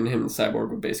a bit, and him and Cyborg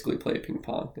would basically play ping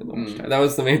pong in the Watchtower. That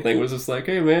was the main thing, was just like,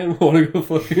 hey, man, want to go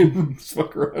fucking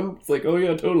fuck around? It's like, oh,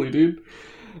 yeah, totally, dude.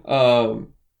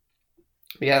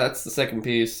 Yeah, that's the second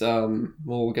piece.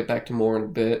 We'll get back to more in a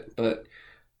bit, but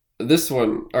this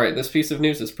one, alright, this piece of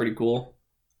news is pretty cool.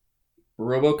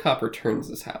 RoboCop Returns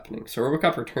is happening. So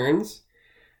RoboCop Returns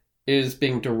is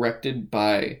being directed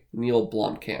by Neil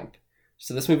Blomkamp.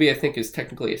 So this movie, I think, is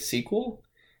technically a sequel,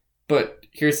 but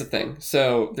here's the thing.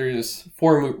 So there's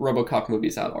 4 RoboCop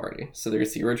movies out already. So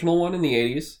there's the original one in the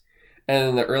 80s, and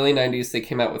in the early 90s, they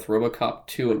came out with RoboCop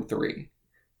 2 and 3,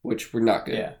 which were not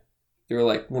good. Yeah. They were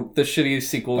like the shitty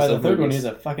sequels. The third one is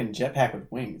a fucking jetpack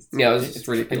with wings. Yeah, it's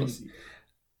ridiculous. Crazy.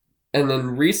 And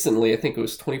then recently, I think it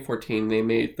was 2014, they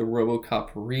made the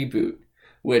RoboCop reboot,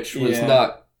 which was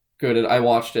not good. I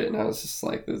watched it and I was just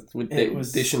like,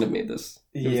 they shouldn't have made this.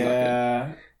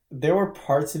 Yeah, there were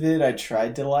parts of it I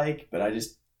tried to like, but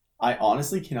I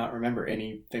honestly cannot remember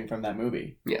anything from that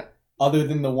movie. Yeah. Other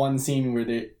than the one scene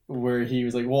where he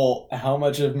was like, well, how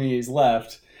much of me is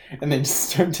left? And then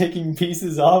just start taking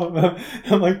pieces off of him.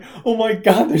 I'm like, oh my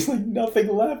god, there's like nothing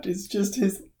left. It's just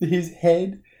his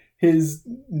head, his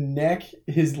neck,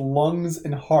 his lungs,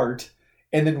 and heart,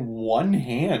 and then one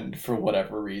hand for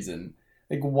whatever reason.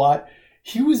 Like, what?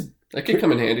 He was... That could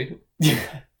come in handy.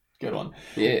 Good one.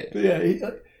 Yeah. But yeah,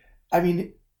 I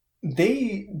mean,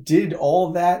 they did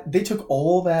all that. They took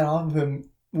all that off of him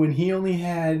when he only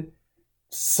had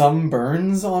some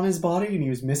burns on his body and he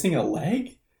was missing a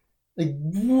leg. Like,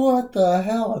 what the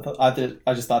hell?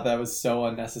 I just thought that was so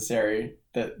unnecessary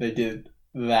that they did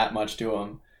that much to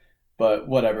him. But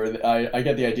whatever. I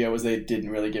get the idea was they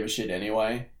didn't really give a shit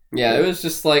anyway. Yeah, it was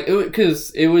just like,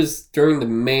 because it was during the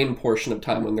main portion of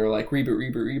time when they're like,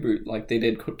 reboot. Like, they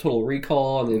did Total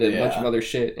Recall and they did a bunch of other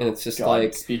shit. And it's just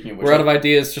like, speaking of which, we're out of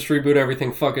ideas, just reboot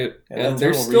everything, fuck it. Yeah, and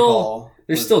they're still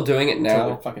doing it now.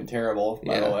 Totally fucking terrible,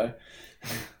 by the way.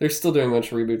 They're still doing a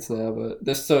bunch of reboots now, but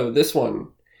this one,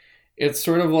 it's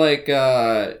sort of like,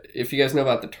 if you guys know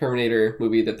about the Terminator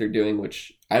movie that they're doing,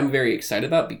 which I'm very excited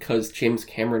about because James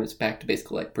Cameron is back to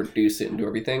basically like produce it and do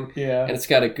everything. Yeah. And it's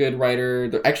got a good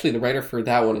writer. Actually, the writer for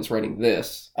that one is writing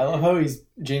this. I love how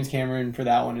James Cameron for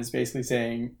that one is basically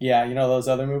saying, yeah, you know those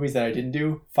other movies that I didn't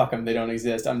do? Fuck them, they don't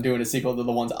exist. I'm doing a sequel to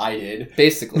the ones I did.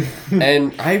 Basically.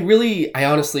 And I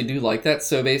honestly do like that.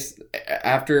 So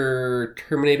after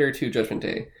Terminator 2 Judgment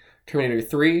Day, Terminator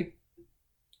 3,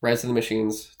 Rise of the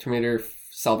Machines, Terminator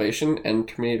Salvation, and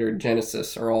Terminator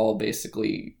Genesis are all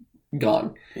basically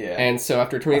gone. Yeah. And so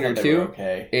after Terminator 2,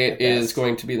 it is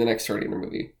going to be the next Terminator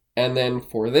movie. And then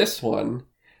for this one,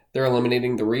 they're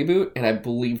eliminating the reboot, and I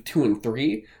believe 2 and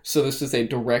 3. So this is a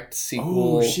direct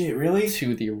sequel really?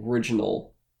 To the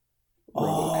original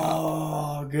RoboCop.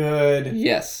 Oh, good.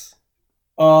 Yes.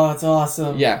 Oh, that's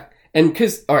awesome. Yeah. And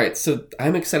alright, so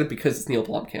I'm excited because it's Neil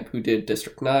Blomkamp, who did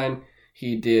District 9.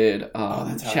 He did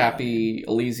Chappie,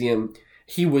 Elysium.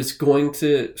 He was going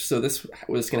to... So this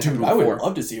was going to happen before. I would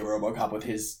love to see a RoboCop with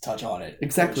his touch on it.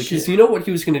 Exactly, because you know what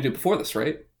he was going to do before this,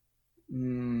 right?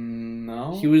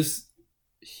 No.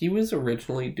 He was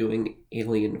originally doing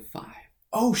Alien 5.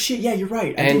 Oh, shit, yeah, you're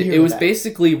right. And it was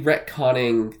basically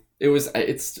retconning... It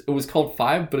was called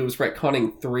 5, but it was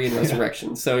retconning 3 in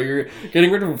Resurrection. So you're getting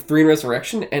rid of 3 in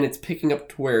Resurrection, and it's picking up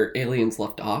to where Aliens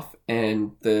left off,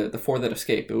 and the 4 that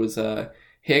escape. It was I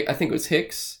think it was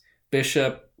Hicks,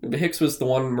 Bishop. Hicks was the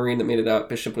one Marine that made it out.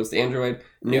 Bishop was the android.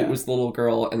 Newt was the little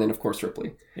girl, and then of course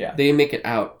Ripley. Yeah, they make it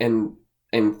out, and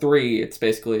in 3, it's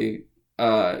basically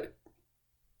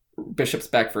Bishop's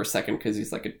back for a second because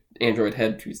he's like an android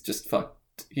head who's just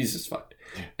fucked. He's just fucked,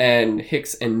 and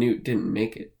Hicks and Newt didn't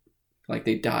make it. Like,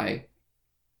 they die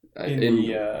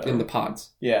in the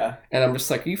pods. Yeah. And I'm just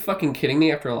like, are you fucking kidding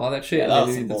me after all that shit? Yeah, that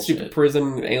was some the bullshit. Stupid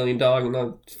prison, alien dog, and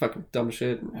all fucking dumb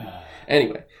shit.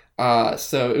 Anyway,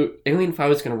 so Alien 5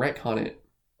 was going to retcon it.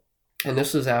 And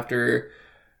this was after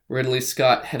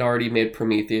Scott had already made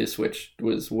Prometheus, which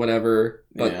was whatever.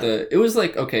 But it was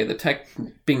like, okay, the tech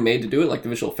being made to do it, like the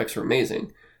visual effects were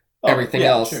amazing. Everything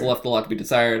else left a lot to be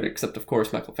desired, except, of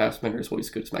course, Michael Fassbender is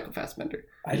always good as Michael Fassbender.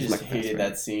 I just hated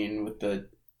that scene with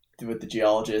the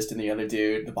geologist and the other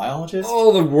dude, the biologist.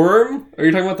 Oh, the worm? Are you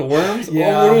talking about the worms?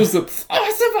 Yeah. Oh, what was the...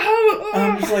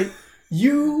 I'm just like,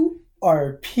 you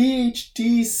are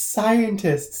PhD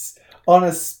scientists on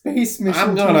a space mission.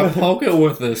 I'm gonna poke it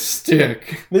with a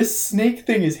stick. This snake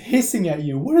thing is hissing at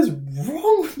you. What is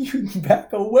wrong with you?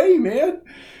 Back away, man.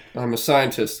 I'm a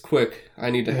scientist. Quick,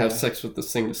 I need to have sex with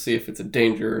this thing to see if it's a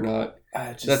danger or not.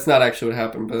 That's not actually what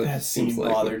happened, but that it seems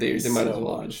like they might as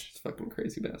well. Just fucking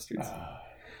crazy bastards.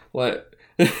 What?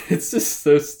 It's just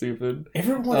so stupid.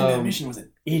 Everyone in that mission was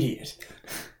an idiot.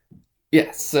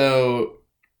 Yeah, so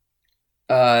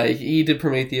he did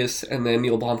Prometheus, and then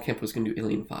Neil Blomkamp was going to do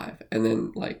Alien 5. And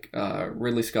then,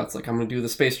 Ridley Scott's like, I'm going to do the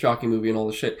space jockey movie and all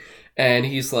this shit. And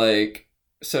he's like,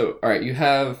 so, alright, you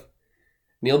have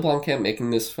Neil Blomkamp making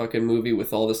this fucking movie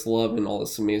with all this love and all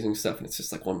this amazing stuff, and it's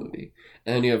just like one movie.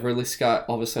 And then you have Ridley Scott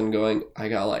all of a sudden going, I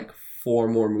got like 4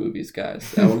 more movies,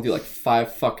 guys. I want to do like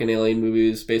 5 fucking Alien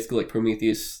movies, basically like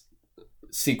Prometheus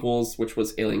sequels, which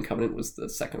was Alien Covenant was the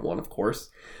second one, of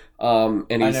course. And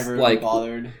he's I never like,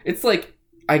 bothered. It's like,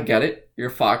 I get it.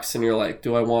 You're Fox, and you're like,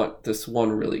 do I want this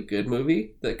one really good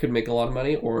movie that could make a lot of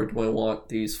money, or do I want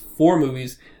these 4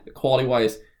 movies,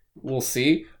 quality-wise, we'll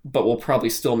see, but we'll probably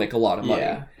still make a lot of money.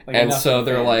 Yeah, and so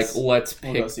they're like, let's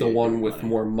pick the one with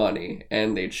more money.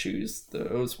 And they choose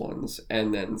those ones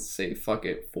and then say, fuck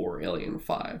it, for Alien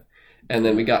 5. And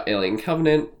then we got Alien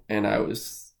Covenant, and I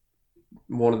was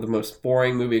one of the most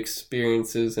boring movie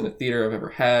experiences in a theater I've ever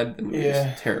had. The movie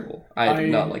was terrible. I did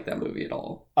not like that movie at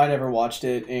all. I never watched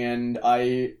it, and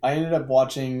I ended up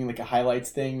watching like a highlights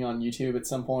thing on YouTube at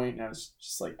some point, and I was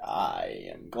just like,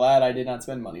 I am glad I did not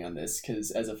spend money on this,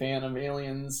 because as a fan of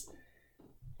Aliens,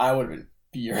 I would have been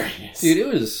furious. Dude, it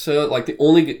was so, like,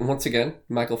 once again,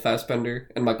 Michael Fassbender,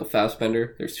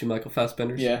 there's 2 Michael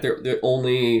Fassbenders. Yeah. They're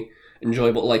only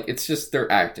enjoyable, like, it's just, their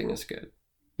acting is good.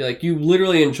 Like, you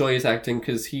literally enjoy his acting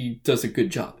because he does a good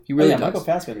job. He really does. Michael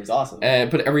Fassbender's awesome.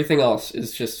 But everything else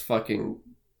is just fucking...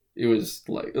 It was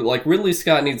like Ridley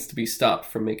Scott needs to be stopped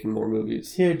from making more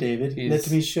movies. Here, David, let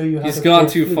me show you how he's gone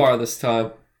too far this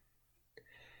time.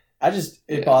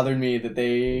 It bothered me that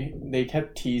they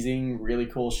kept teasing really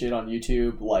cool shit on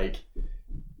YouTube, like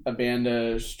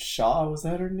Amanda Shaw, was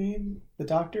that her name? The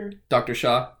doctor? Dr.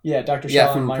 Shaw? Yeah, Dr. Shaw.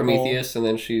 Yeah, from Prometheus, and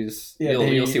then she's... Yeah,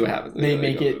 you'll see what happens. They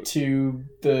make it to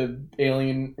the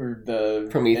alien, or the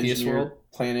Prometheus world?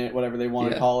 Planet, whatever they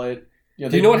want to call it.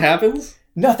 Do you know what happens?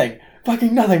 Nothing.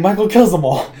 Fucking nothing. Michael kills them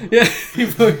all. Yeah, he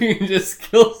fucking just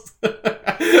kills them.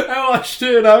 I watched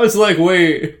it and I was like,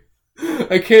 wait.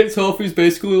 I can't tell if he's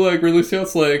basically like, Ridley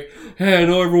Scott's like, hey, I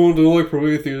know everyone didn't like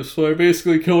Prometheus, so I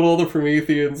basically killed all the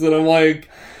Prometheans. And I'm like,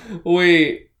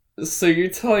 wait, so you're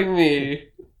telling me...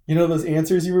 You know those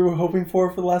answers you were hoping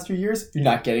for the last few years? You're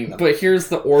not getting them. But here's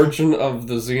the origin of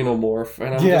the xenomorph.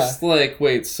 And I'm just like,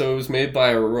 wait, so it was made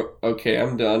by okay,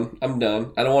 I'm done.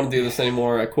 I don't want to do this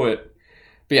anymore. I quit.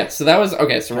 But yeah, so that was...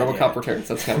 Okay, so RoboCop Returns.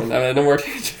 That's coming. No more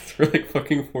tangents. We're like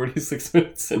fucking 46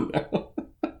 minutes in now.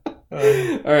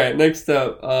 Alright, next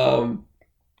up.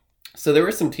 So there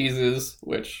were some teases,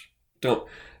 which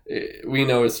we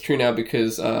know is true now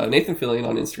because Nathan Fillion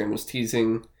on Instagram was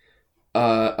teasing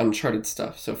Uncharted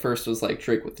stuff. So first was like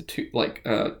Drake with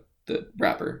the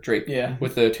rapper Drake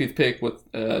with the toothpick with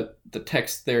the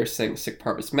text there saying "Sic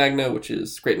Parvis Magna," which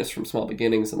is greatness from small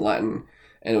beginnings in Latin,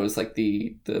 and it was like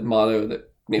the motto that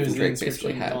Nathan Drake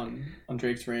basically had on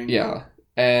Drake's ring. Yeah,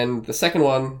 and the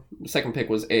second pick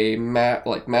was a map,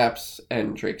 like maps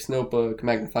and Drake's notebook,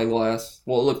 magnifying glass.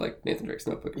 Well, it looked like Nathan Drake's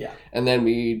notebook. Yeah, and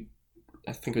then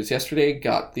I think it was yesterday,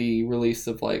 got the release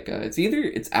of like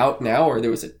it's out now or there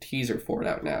was a teaser for it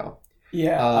out now.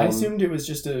 Yeah, I assumed it was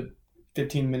just a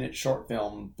 15-minute short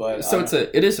film, but so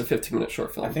it is a 15-minute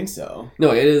short film. I think so.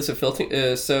 No, it is a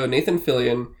 15. So Nathan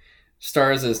Fillion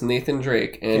stars as Nathan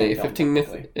Drake in a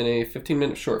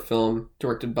 15-minute short film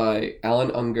directed by Alan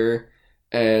Unger,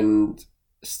 and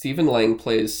Stephen Lang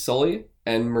plays Sully,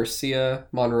 and Marcia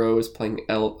Monroe is playing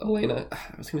Elena.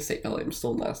 I was going to say Ellie. I'm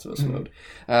still in Last of Us mode.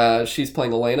 She's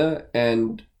playing Elena,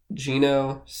 and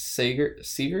Gino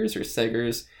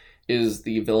Segers is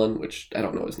the villain, which I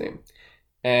don't know his name.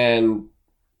 And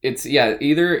it's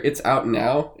either it's out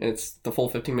now and it's the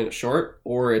full 15-minute short,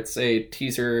 or it's a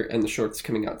teaser and the short's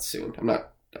coming out soon.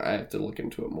 I have to look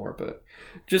into it more, but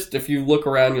just if you look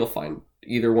around, you'll find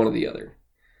either one or the other.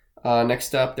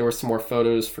 Next up, there were some more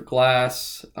photos for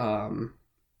Glass.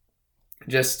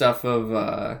 Just stuff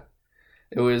of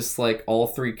it was like all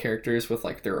three characters with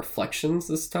like their reflections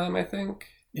this time, I think.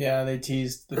 Yeah, they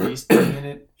teased the Beast in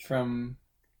it from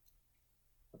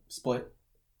Split.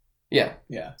 Yeah.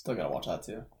 Yeah, still gotta watch that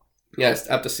too. Yeah,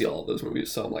 I have to see all of those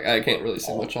movies, so I'm like, I can't really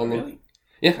say much on them.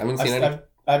 Yeah, I haven't seen any.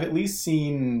 I've at least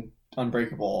seen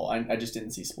Unbreakable. I just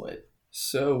didn't see Split.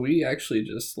 So we actually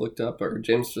just looked up, or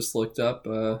James just looked up,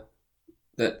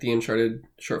 that the Uncharted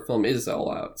short film is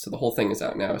all out. So the whole thing is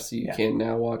out now, so you can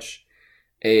now watch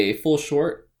a full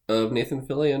short of Nathan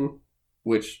Fillion,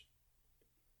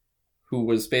 who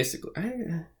was basically...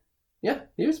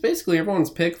 he was basically everyone's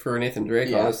pick for Nathan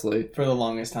Drake, honestly. For the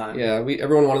longest time. Yeah,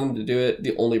 everyone wanted him to do it.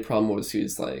 The only problem was he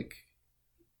was, like,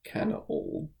 kind of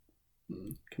old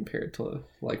compared to,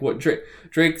 like, what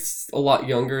Drake's a lot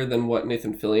younger than what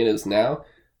Nathan Fillion is now.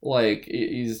 Like,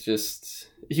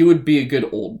 he would be a good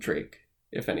old Drake,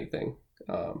 if anything.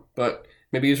 But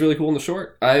maybe he's really cool in the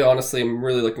short. I honestly am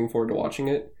really looking forward to watching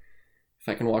it. If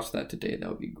I can watch that today, that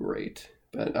would be great.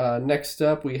 But next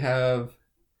up, we have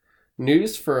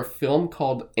news for a film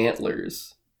called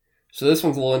Antlers. So this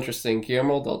one's a little interesting.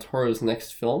 Guillermo del Toro's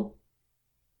next film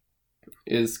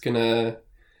is gonna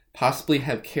possibly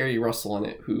have Kerry Russell in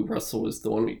it, who Russell was the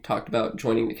one we talked about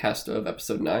joining the cast of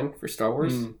Episode 9 for Star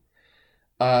Wars.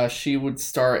 She would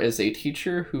star as a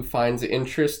teacher who finds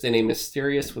interest in a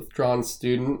mysterious withdrawn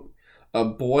student, a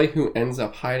boy who ends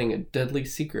up hiding a deadly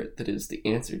secret that is the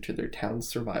answer to their town's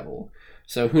survival.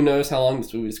 So who knows how long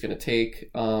this movie is going to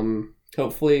take.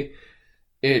 Hopefully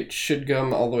it should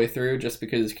come all the way through, just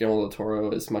because Guillermo del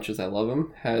Toro, as much as I love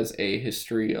him, has a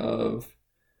history of...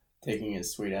 taking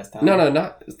his sweet ass time? No,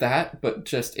 not that, but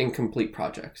just incomplete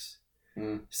projects.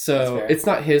 So it's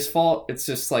not his fault. It's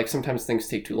just like sometimes things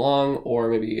take too long, or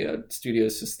maybe a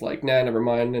studio's just like, nah, never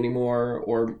mind anymore,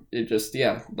 or it just,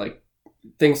 like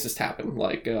things just happen.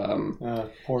 Like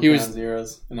poor Ground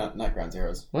Zeroes. Not Ground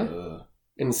Zeroes. What?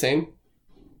 Insane?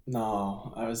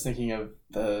 No, I was thinking of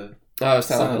the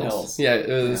Silent Hills. Yeah,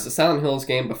 it was the Silent Hills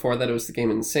game. Before that, it was the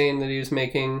game Insane that he was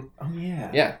making. Oh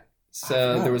yeah. Yeah.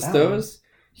 So there was those.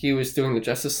 he was doing the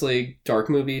Justice League Dark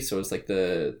movie, so it's like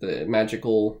the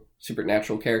magical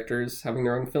supernatural characters having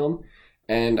their own film.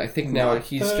 And I think now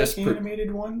he's just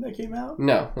animated one that came out.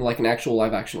 No, like an actual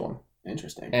live action one.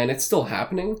 Interesting. And it's still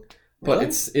happening, but Really?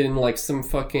 it's in like some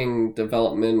fucking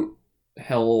development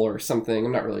hell or something.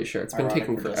 I'm not really sure. It's been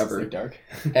taking forever. Dark.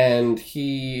 And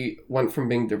he went from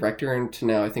being director into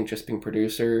now I think just being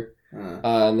producer.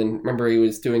 And then remember he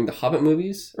was doing the Hobbit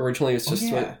movies. Originally it was just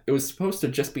it was supposed to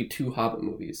just be 2 Hobbit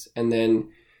movies, and then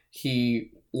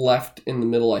he left in the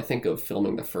middle, I think, of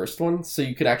filming the first one. So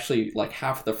you could actually, like,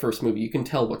 half the first movie, you can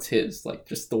tell what's his, like,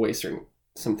 just the way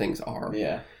some things are.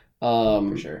 Yeah,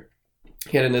 for sure.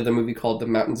 He had another movie called The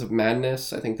Mountains of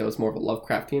Madness. I think that was more of a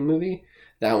Lovecraftian movie.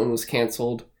 That one was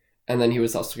canceled. And then he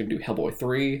was also going to do Hellboy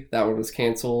 3. That one was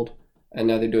canceled. And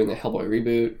now they're doing the Hellboy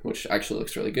reboot, which actually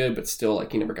looks really good, but still,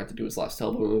 like, he never got to do his last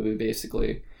Hellboy movie,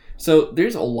 basically. So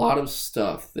there's a lot of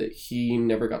stuff that he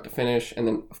never got to finish. And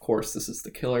then, of course, this is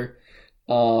the killer.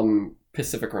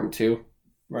 Pacific Rim 2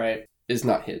 right is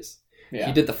not his. Yeah.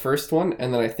 He did the first one,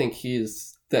 and then I think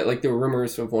there were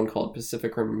rumors of one called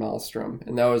Pacific Rim Maelstrom,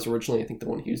 and that was originally I think the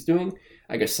one he was doing.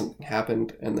 I guess something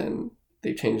happened, and then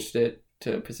they changed it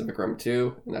to Pacific Rim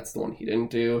 2, and that's the one he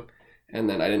didn't do. And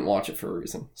then I didn't watch it for a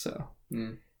reason. So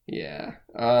yeah.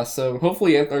 So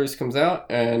hopefully Antlers comes out,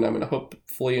 and I'm gonna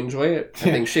hopefully enjoy it.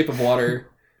 I think Shape of Water.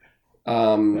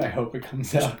 I hope it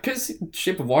comes out, because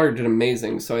Shape of Water did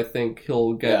amazing, so I think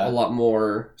he'll get a lot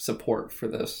more support for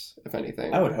this, if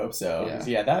anything. I would hope so.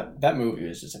 Yeah, that movie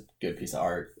was just a good piece of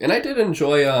art. And I did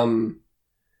enjoy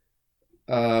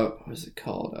what was it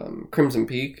called? Crimson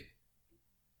Peak.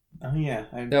 Oh yeah,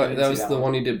 that was the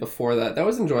one he did before that. That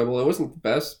was enjoyable. It wasn't the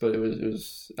best, but it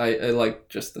was. I liked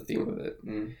just the theme of it.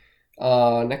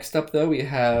 Next up, though, we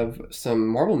have some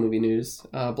Marvel movie news.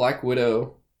 Black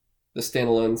Widow, the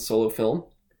standalone solo film,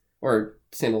 or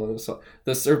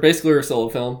basically her solo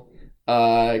film,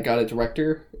 got a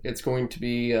director. It's going to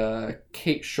be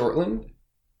Kate Shortland,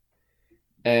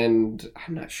 and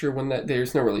I'm not sure when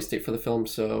there's no release date for the film,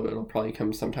 so it'll probably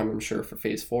come sometime, I'm sure, for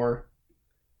Phase 4.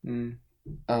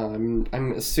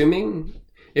 I'm assuming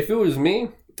if it was me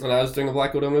and I was doing a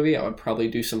Black Widow movie, I would probably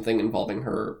do something involving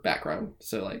her background.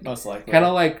 So like most likely, kind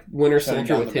of like Winter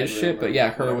Soldier with his shit, but yeah,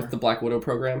 her with the Black Widow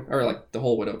program, or like the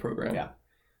whole Widow program. Yeah,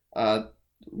 that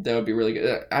would be really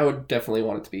good. I would definitely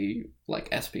want it to be like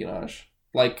espionage.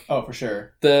 Like, oh, for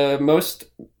sure. The most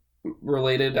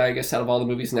related, I guess, out of all the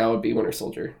movies now would be Winter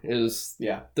Soldier. Is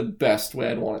the best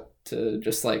way I'd want it to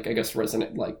just like, I guess,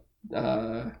 resonate, like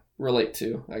relate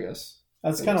to, I guess.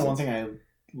 That's kind of one thing I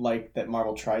like that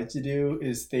Marvel tries to do,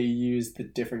 is they use the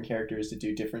different characters to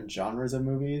do different genres of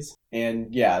movies.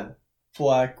 And yeah,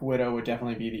 Black Widow would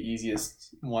definitely be the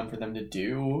easiest one for them to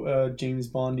do, a James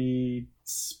Bondy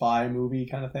spy movie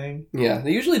kind of thing. Yeah,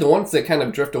 usually the ones that kind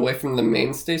of drift away from the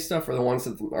mainstay stuff are the ones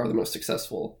that are the most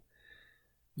successful.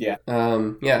 Yeah.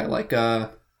 Yeah, like the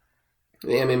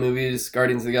anime movies,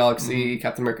 Guardians of the Galaxy,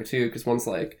 Captain America 2, because one's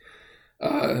like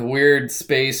weird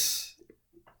space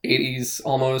 80s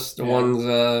almost. One's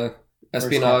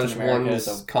espionage,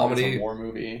 one's comedy. It's a war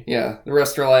movie. Yeah, the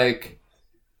rest are like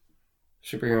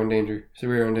superhero in danger,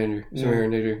 superhero in danger, superhero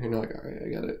in danger. You're like, all right, I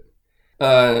got it.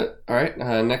 All right.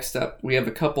 Next up, we have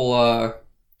a couple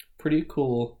pretty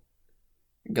cool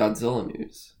Godzilla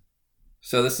news.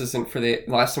 So this isn't for the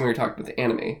last time we were talking about the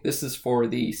anime. This is for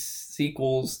the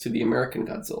sequels to the American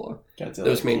Godzilla.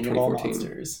 Those made in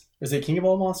 2014. Is it King of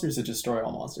All Monsters or Destroy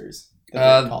All Monsters?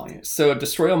 That they're calling it. So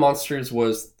Destroy All Monsters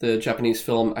was the Japanese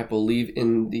film, I believe,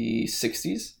 in the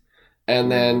 60s.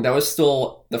 And then that was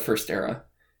still the first era,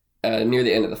 near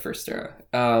the end of the first era.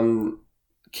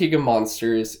 King of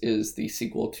Monsters is the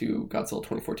sequel to Godzilla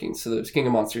 2014. So there's King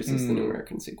of Monsters is the new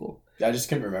American sequel. I just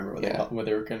couldn't remember what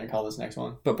they were going to call this next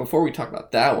one. But before we talk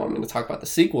about that one, I'm going to talk about the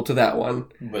sequel to that one.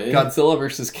 Godzilla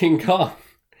versus King Kong.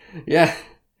 Yeah.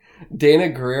 Dana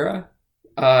Guerrera,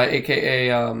 a.k.a.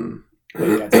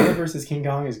 Godzilla versus King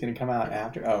Kong is going to come out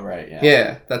after? Oh, right, yeah.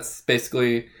 Yeah, that's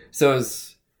basically... So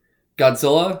it's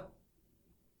Godzilla,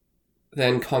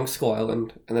 then Kong Skull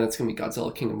Island, and then it's going to be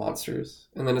Godzilla King of Monsters,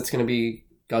 and then it's going to be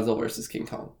Godzilla versus King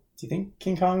Kong. Do you think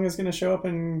King Kong is going to show up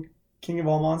in King of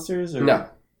All Monsters? Or... No.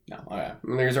 No, okay. I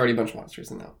mean, there's already a bunch of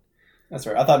monsters in that. That's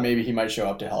right. I thought maybe he might show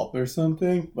up to help or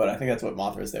something, but I think that's what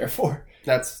Mothra's there for.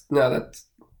 That's...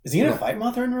 Is he going to fight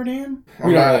Mothra and Rodan?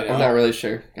 I'm not really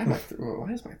sure. God,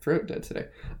 why is my throat dead today?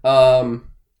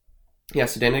 Yeah,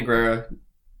 so Dana Guerrera,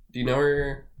 do you know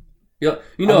her? You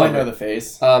know, I know the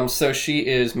face. So she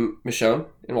is Michonne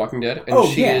in Walking Dead, and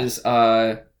she is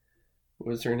what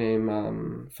was her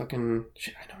name? Fucking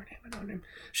shit, I know her name.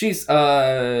 She's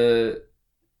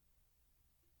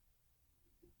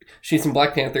She's in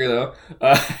Black Panther, though.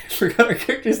 I forgot her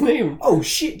character's name. Oh,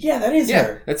 shit. Yeah, that is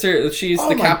her. That's her. She's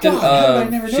the captain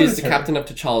she's the captain of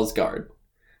T'Challa's guard.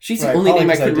 She's the only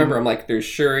name I could remember. I'm like, there's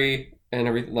Shuri and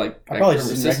everything. Like, I probably just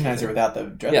didn't recognize her without the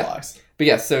dreadlocks. Yeah. But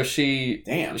yeah, so she...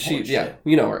 Damn, she yeah,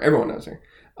 you know her. Everyone knows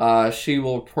her. She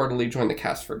will reportedly join the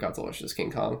cast for Godzilla vs.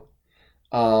 King Kong.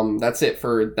 That's it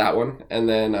for that one. And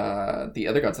then the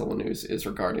other Godzilla news is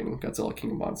regarding Godzilla King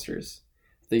of Monsters.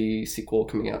 The sequel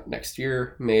coming out next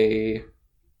year, late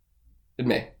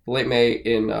May,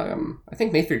 in, I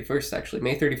think May 31st, actually.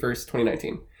 May 31st,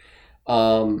 2019.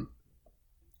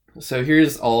 So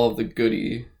here's all of the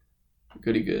goody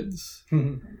goods.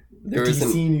 There was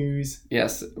DC news.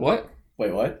 Yes. What?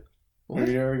 Wait, what? Did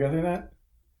we ever go through that?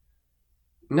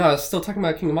 No, I was still talking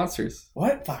about King of Monsters.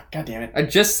 What? Fuck, God damn it. I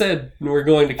just said we're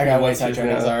going to King of Monsters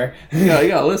now. Sorry. Yeah, you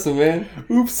gotta listen, man.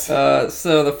 Oops.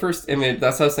 So the first image,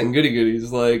 that's how I was saying goody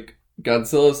goodies, like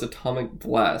Godzilla's atomic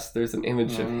blast. There's an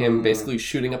image of him basically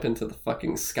shooting up into the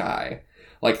fucking sky,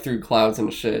 like through clouds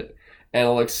and shit. And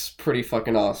it looks pretty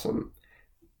fucking awesome.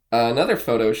 Another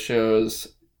photo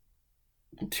shows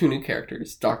 2 new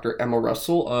characters. Dr. Emma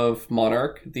Russell of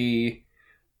Monarch, the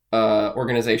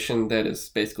organization that is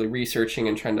basically researching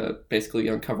and trying to basically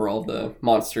uncover all the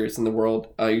monsters in the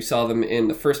world. You saw them in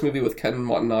the first movie with Ken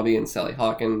Watanabe and Sally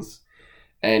Hawkins,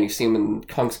 and you see them in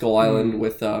Kong Skull Island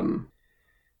with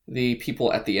the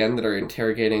people at the end that are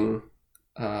interrogating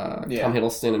Tom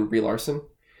Hiddleston and Brie Larson.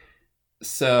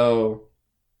 So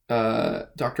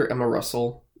Dr. Emma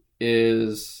Russell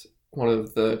is one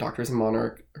of the doctors in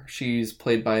Monarch. She's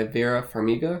played by Vera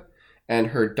Farmiga, and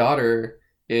her daughter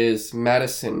is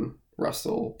Madison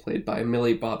Russell, played by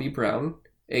Millie Bobby Brown,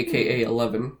 a.k.a.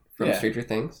 11 from Stranger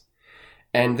Things.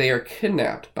 And they are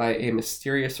kidnapped by a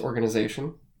mysterious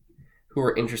organization who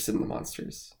are interested in the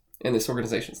monsters. And this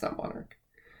organization's not Monarch,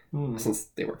 since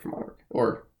they work for Monarch.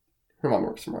 Or her mom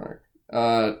works for Monarch.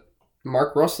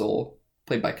 Mark Russell,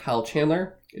 played by Kyle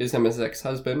Chandler, is Emma's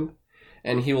ex-husband.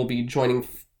 And he will be joining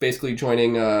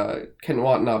Ken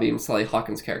Watanabe and Sally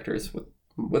Hawkins characters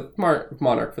with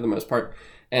Monarch for the most part.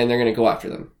 And they're going to go after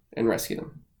them and rescue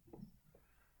them.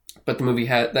 But the movie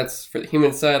that's for the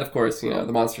human side, of course. You know,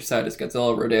 the monster side is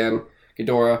Godzilla, Rodan,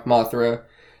 Ghidorah, Mothra.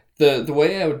 The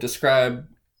way I would describe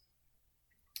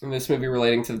this movie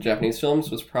relating to the Japanese films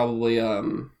was probably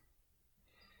what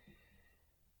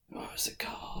was it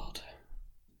called?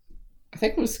 I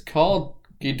think it was called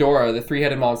Ghidorah, the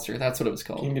 3-headed monster. That's what it was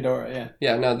called. King Ghidorah, yeah.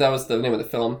 Yeah, no, that was the name of the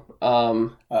film. I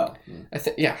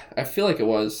feel like it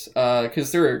was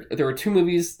because there were 2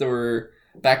 movies that were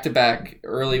back to back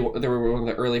early. They were one of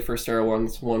the early first era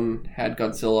ones. One had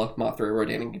Godzilla, Mothra,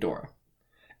 Rodan, and Ghidorah,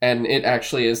 and it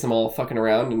actually is them all fucking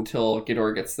around until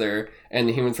Ghidorah gets there, and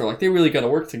the humans are like, they really got to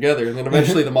work together, and then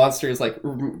eventually the monster is like,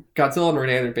 Godzilla and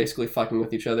Rodan are basically fucking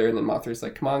with each other, and then Mothra's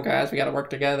like, come on guys, we got to work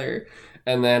together,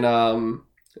 and then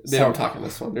they don't talk in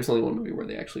this one. There's only one movie where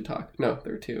they actually talk. No,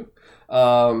 there are 2.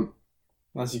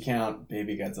 Unless you count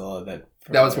Baby Godzilla.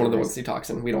 That was one of the ones he talks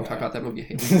in. We don't talk about that movie. I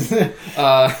hate it.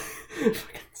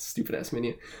 Stupid ass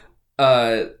minion.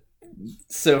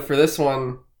 So for this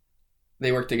one,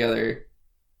 they work together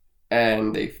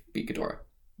and they beat Ghidorah.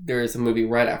 There is a movie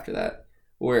right after that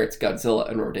where it's Godzilla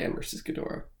and Rodan versus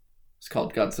Ghidorah. It's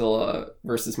called Godzilla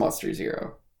versus Monster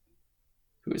Zero.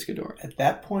 Who is Ghidorah? At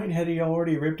that point, had he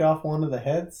already ripped off one of the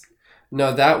heads?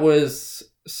 No, that was...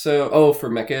 for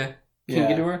Mecha King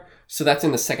Ghidorah? So that's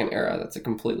in the second era. That's a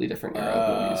completely different era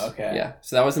of movies. Okay. Yeah,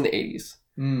 so that was in the 80s.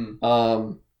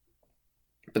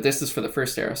 But this is for the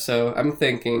first era. So I'm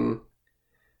thinking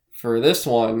for this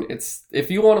one, it's if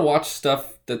you want to watch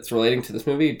stuff that's relating to this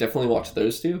movie, definitely watch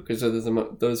those 2, because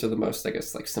those are the most, I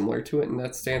guess, like similar to it in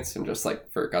that stance. And just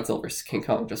like for Godzilla vs. King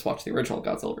Kong, just watch the original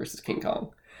Godzilla vs. King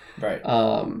Kong. Right.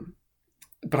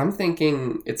 But I'm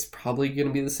thinking it's probably going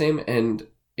to be the same. And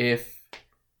if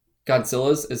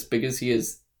Godzilla's as big as he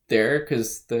is there,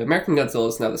 because the American Godzilla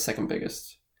is now the second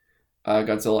biggest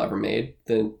Godzilla ever made.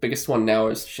 The biggest one now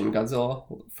is Shin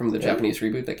Godzilla from the Japanese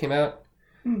reboot that came out.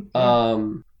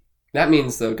 That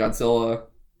means, though, Godzilla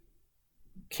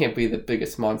can't be the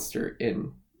biggest monster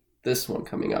in this one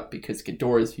coming up, because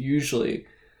Ghidorah is usually,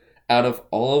 out of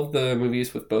all of the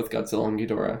movies with both Godzilla and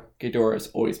Ghidorah has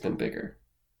always been bigger.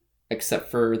 Except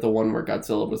for the one where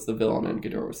Godzilla was the villain and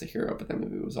Ghidorah was the hero, but that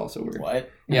movie was also weird. What?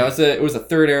 Yeah, it was a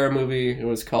third era movie. It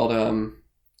was called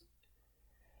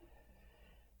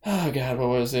oh god, what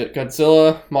was it?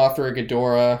 Godzilla, Mothra,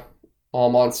 Ghidorah, All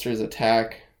Monsters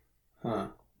Attack. Huh.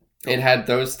 It had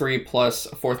those 3 plus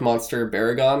a 4th monster,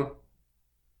 Baragon.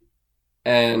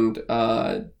 And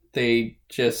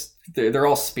they're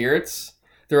all spirits.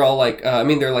 they're all like,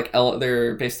 they're like,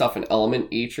 they're based off an element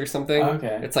each or something.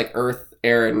 Okay. It's like earth,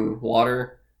 air, and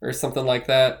water or something like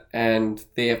that. And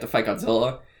they have to fight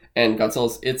Godzilla. And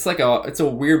Godzilla's, it's a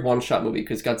weird one-shot movie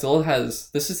because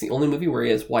this is the only movie where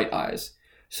he has white eyes.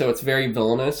 So it's very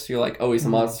villainous. You're like, oh, he's a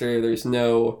monster. There's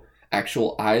no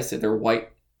actual eyes. They're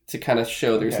white to kind of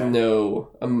show there's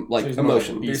no,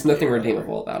 emotion. There's nothing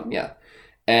redeemable about him, yeah.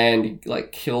 And he,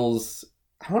 like, kills,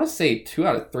 I want to say 2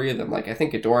 out of 3 of them. Like, I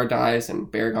think Ghidorah dies and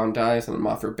Baragon dies and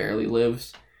Mothra barely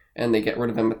lives. And they get rid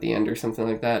of him at the end or something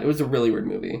like that. It was a really weird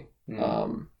movie.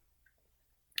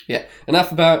 Yeah,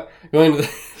 enough about going into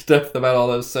the depth about all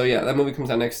those. So yeah, that movie comes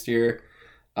out next year.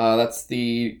 That's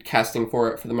the casting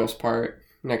for it for the most part.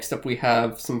 Next up, we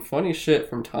have some funny shit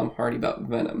from Tom Hardy about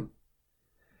Venom.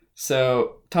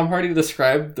 So Tom Hardy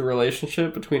described the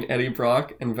relationship between Eddie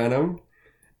Brock and Venom,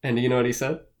 and do you know what he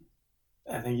said?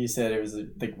 I think you said it was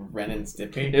like Ren and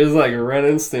Stimpy. It was like Ren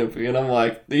and Stimpy, and I'm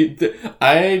like,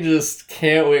 I just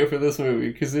can't wait for this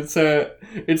movie because it's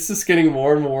just getting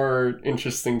more and more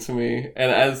interesting to me,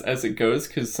 and as it goes,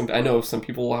 because I know some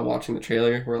people watching the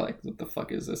trailer were like, "What the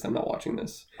fuck is this? I'm not watching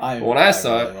this." When I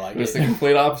saw it, it was the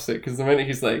complete opposite. Because the minute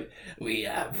he's like, "We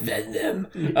are Venom,"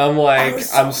 I'm like,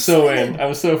 I'm so in.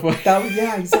 I'm so fucking.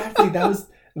 Yeah, exactly.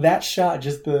 That shot,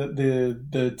 just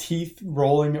the teeth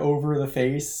rolling over the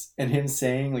face and him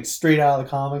saying, like, straight out of the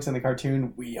comics and the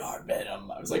cartoon, "We are Venom."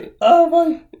 I was like, oh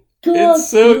my god. It's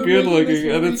so good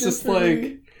looking. And it's just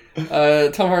like,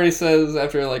 Tom Hardy says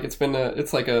after, like,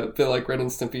 it's like a bit like Ren and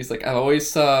Stimpy's, like, I always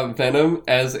saw Venom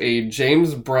as a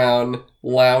James Brown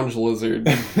lounge lizard.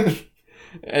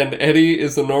 And Eddie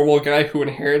is a normal guy who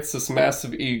inherits this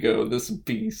massive ego, this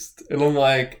beast. And I'm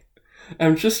like,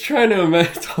 I'm just trying to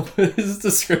imagine his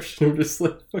description of just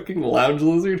like fucking lounge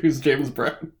lizard who's James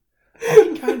Brown. I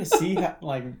can kind of see how,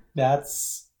 like,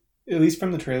 that's, at least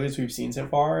from the trailers we've seen so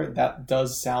far, that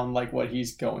does sound like what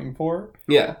he's going for.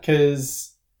 Yeah.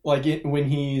 Because, like, when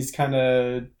he's kind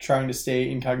of trying to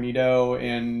stay incognito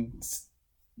and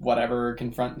whatever,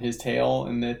 confront his tail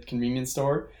in the convenience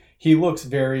store, he looks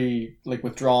very, like,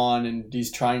 withdrawn and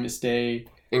he's trying to stay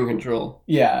in control.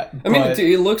 Yeah. I mean,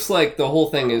 it looks like the whole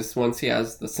thing is once he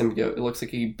has the symbiote, it looks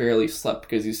like he barely slept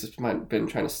because he's just been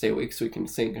trying to stay awake so he can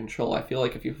stay in control. I feel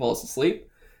like if he falls asleep,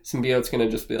 symbiote's going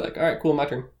to just be like, all right, cool, my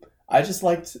turn. I just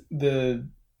liked the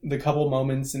couple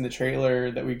moments in the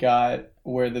trailer that we got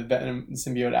where the Venom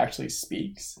symbiote actually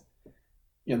speaks.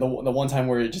 You know, the one time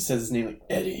where it just says his name, like,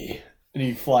 Eddie, and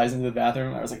he flies into the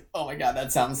bathroom. I was like, oh my god,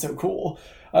 that sounds so cool.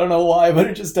 I don't know why, but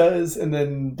it just does. And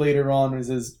then later on, it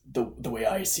says, the way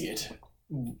I see it,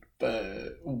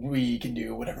 we can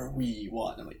do whatever we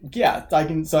want. I'm like, yeah, I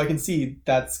can see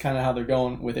that's kind of how they're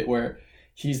going with it, where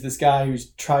he's this guy who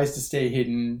tries to stay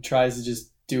hidden, tries to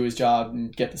just do his job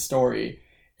and get the story,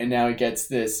 and now he gets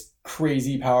this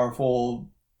crazy powerful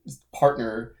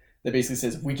partner that basically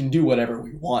says, we can do whatever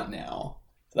we want now.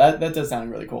 So that does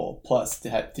sound really cool. Plus,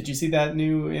 did you see that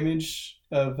new image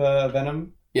of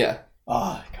Venom? Yeah.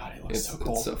 Oh, God, it looks so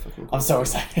cool. It's so fucking cool. I'm so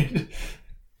excited.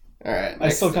 All right. I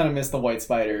still kind of miss the white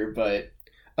spider, but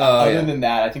other than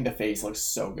that, I think the face looks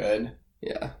so good.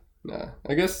 Yeah. No.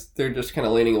 I guess they're just kind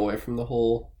of leaning away from the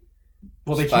whole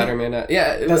Spider-Man.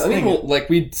 Yeah. I mean, like,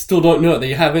 we still don't know.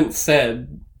 They haven't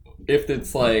said if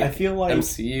it's, like, I feel like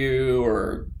MCU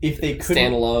or if they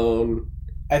standalone.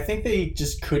 I think they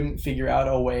just couldn't figure out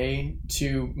a way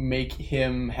to make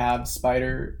him have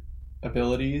spider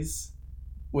abilities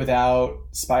without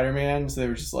Spider-Man, so they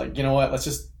were just like, you know what, let's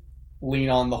just lean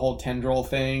on the whole tendril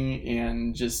thing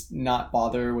and just not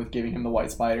bother with giving him the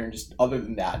white spider, and just other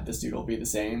than that, this dude will be the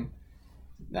same.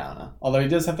 No. Although he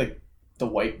does have like the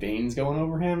white veins going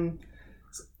over him.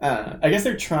 I don't know. I guess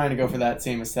they're trying to go for that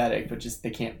same aesthetic, but just they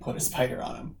can't put a spider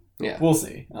on him. Yeah. We'll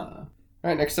see. I don't know.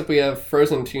 Alright, next up we have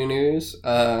Frozen 2 news.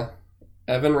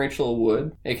 Evan Rachel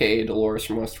Wood, aka Dolores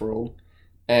from Westworld,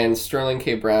 and Sterling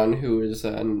K. Brown, who is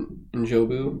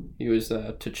Njobu. He was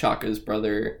T'Chaka's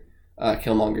brother,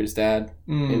 Killmonger's dad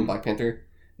in Black Panther.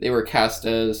 They were cast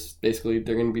as, basically,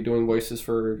 they're going to be doing voices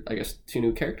for, I guess, 2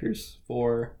 new characters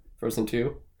for Frozen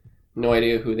 2. No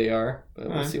idea who they are, but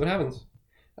we'll see what happens.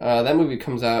 That movie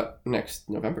comes out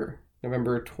next November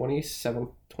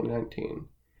 27th, 2019.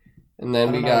 And then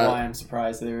I don't know why I'm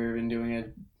surprised they were even doing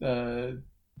it.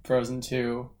 Frozen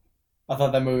 2. I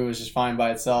thought that movie was just fine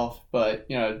by itself, but,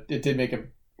 you know, it did make a...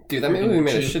 Dude, that movie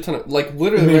made a shit ton of... Like,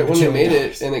 literally, right when they made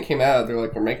it and it came out, they were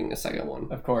like, we're making a second one.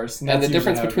 Of course. And the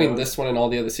difference between this one and all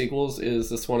the other sequels is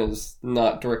this one is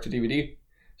not direct-to-DVD,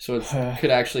 so it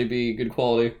could actually be good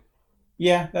quality.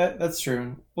 Yeah, that's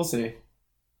true. We'll see.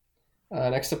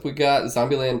 Next up, we got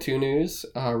Zombieland 2 news.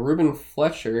 Ruben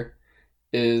Fletcher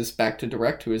is back to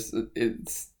direct.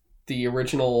 It's the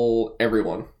original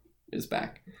everyone is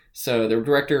back. So the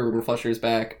director, Ruben Fleischer, is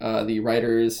back. The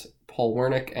writers, Paul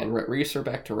Wernick and Rhett Reese, are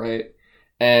back to write.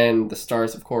 And the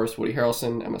stars, of course, Woody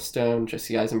Harrelson, Emma Stone,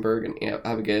 Jesse Eisenberg, and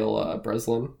Abigail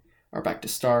Breslin are back to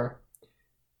star.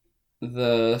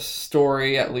 The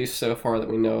story, at least so far that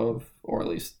we know of, or at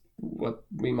least what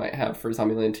we might have for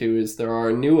Zombieland 2, is there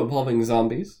are new evolving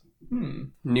zombies,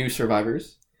 new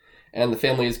survivors, and the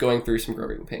family is going through some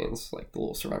growing pains, like the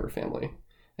little survivor family.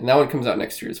 And that one comes out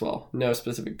next year as well. No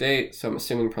specific date, so I'm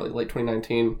assuming probably late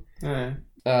 2019. All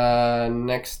right.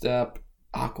 Next up,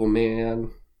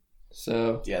 Aquaman.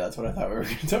 So yeah, that's what I thought we were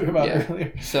going to talk about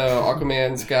earlier. So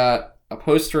Aquaman's got a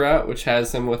poster out, which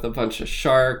has him with a bunch of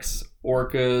sharks,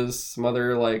 orcas, some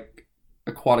other like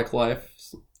aquatic life,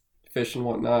 fish and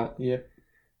whatnot. Yep.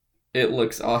 It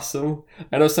looks awesome.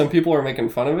 I know some people are making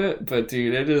fun of it, but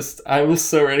dude, I'm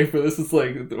so ready for this. It's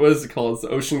like, what is it called? It's The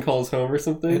Ocean Calls Home or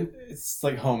something? It's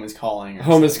like Home is Calling.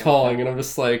 Home is Calling, and I'm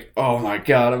just like, oh my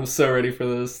god, I'm so ready for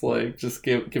this. Like, just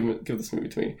give this movie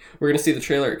to me. We're going to see the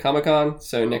trailer at Comic-Con,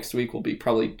 so next week will be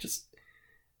probably just,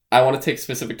 I want to take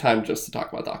specific time just to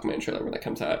talk about the Aquaman trailer when that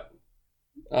comes out.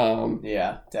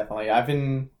 Yeah, definitely. I've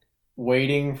been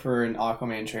waiting for an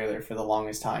Aquaman trailer for the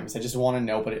longest time, because I just want to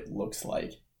know what it looks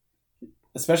like.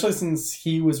 Especially since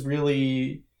he was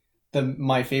really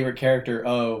my favorite character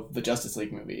of the Justice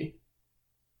League movie.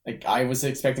 Like, I was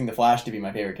expecting the Flash to be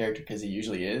my favorite character because he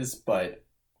usually is, but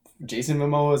Jason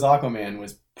Momoa's Aquaman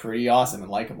was pretty awesome and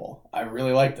likable. I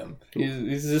really liked him.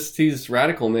 He's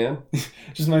radical, man.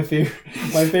 Just my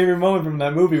favorite moment from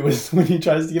that movie was when he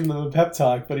tries to give them a pep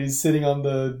talk, but he's sitting on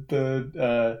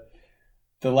the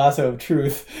lasso of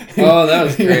truth. Oh, that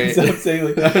was great. Saying,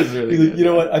 like, that was really good. Like, you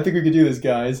know what? I think we could do this,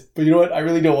 guys. But you know what? I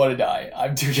really don't want to die.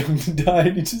 I'm too young to die.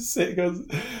 And he just goes,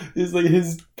 it's like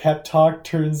his pep talk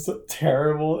turns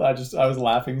terrible. I was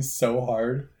laughing so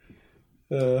hard.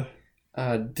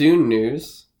 Dune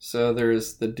news. So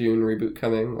there's the Dune reboot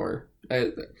coming,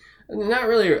 not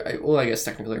really. Well, I guess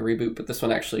technically a reboot, but this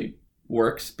one actually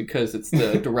works because it's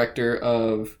the director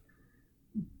of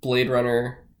Blade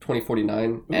Runner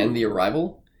 2049 and The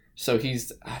Arrival. So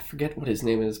I forget what his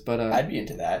name is, but I'd be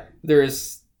into that.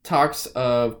 There's talks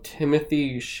of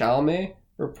Timothée Chalamet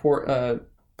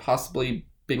possibly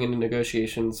being in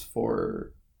negotiations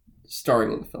for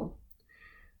starring in the film.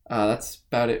 That's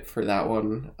about it for that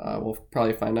one. We'll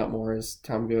probably find out more as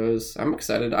time goes. I'm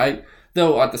excited.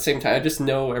 Though at the same time, I just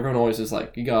know everyone always is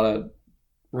like, you gotta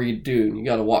read Dune, you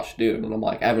gotta watch Dune, and I'm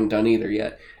like, I haven't done either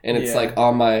yet. And it's like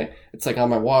on my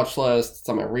watch list, it's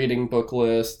on my reading book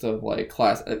list of like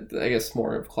I guess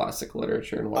more of classic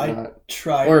literature and whatnot.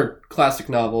 Or classic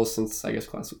novels, since I guess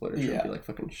classic literature would be like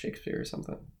fucking Shakespeare or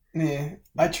something. Yeah,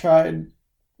 I tried.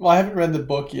 Well, I haven't read the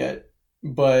book yet,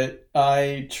 but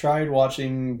I tried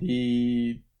watching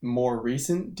the more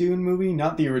recent Dune movie,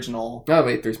 not the original. Oh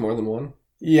wait, there's more than one?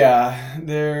 Yeah,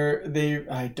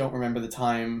 I don't remember the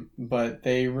time, but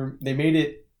they made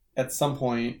it at some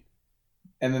point,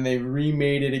 and then they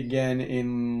remade it again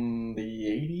in the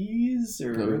 80s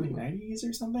or early 90s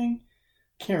or something.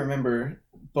 Can't remember.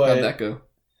 But how'd that go?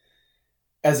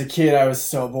 As a kid, I was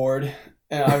so bored,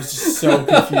 and I was just so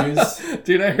confused.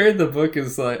 Dude, I heard the book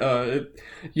is like,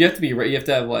 you have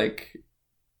to have like,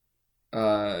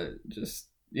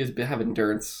 you have to have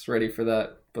endurance ready for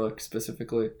that book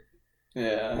specifically.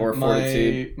 Yeah, or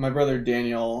fortitude. My brother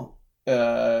Daniel,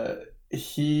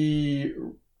 he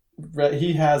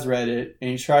has read it,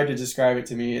 and he tried to describe it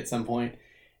to me at some point,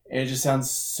 and it just sounds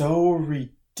so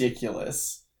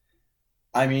ridiculous.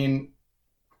 I mean,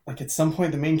 like at some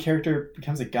point the main character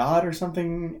becomes a god or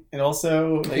something, and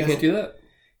also you can't do that?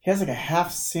 He has like a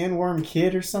half sandworm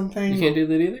kid or something. You can't do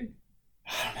that either?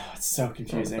 I don't know, it's so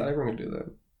confusing. I everyone can do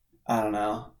that. I don't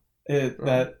know.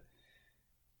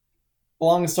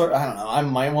 Long story, I don't know. I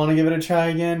might want to give it a try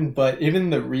again, but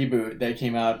even the reboot that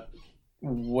came out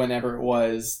whenever it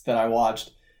was that I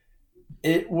watched,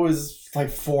 it was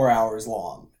like 4 hours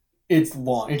long. It's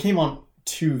long. It came on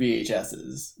 2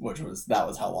 VHSs, that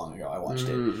was how long ago I watched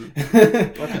it.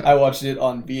 Okay. I watched it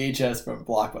on VHS from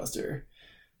Blockbuster,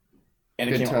 and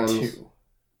it came on 2.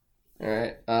 All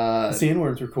right. The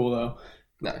sandworms were cool though.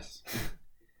 Nice.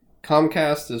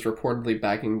 Comcast is reportedly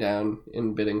backing down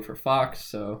in bidding for Fox,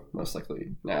 so most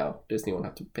likely now Disney won't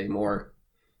have to pay more,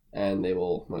 and they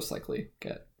will most likely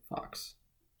get Fox.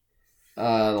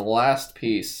 The last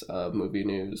piece of movie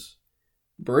news,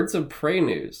 Birds of Prey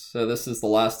news. So this is the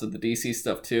last of the DC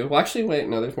stuff too. Well, actually, wait,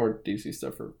 no, there's more DC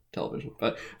stuff for television,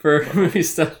 but for movie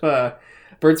stuff,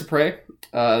 Birds of Prey,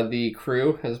 the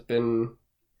crew has been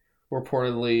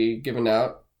reportedly given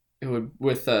out.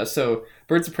 So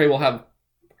Birds of Prey will have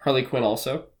Harley Quinn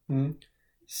also. Mm-hmm.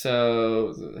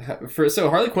 So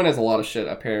Harley Quinn has a lot of shit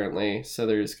apparently. So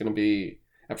there's going to be,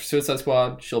 after Suicide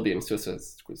Squad, she'll be in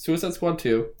Suicide Squad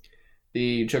 2,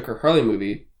 the Joker Harley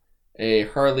movie, a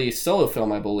Harley solo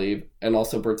film, I believe, and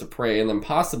also Birds of Prey, and then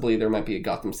possibly there might be a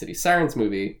Gotham City Sirens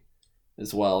movie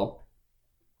as well.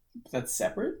 That's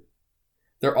separate?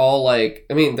 They're all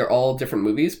they're all different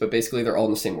movies, but basically they're all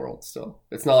in the same world still.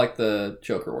 It's not like the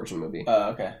Joker origin movie. Oh,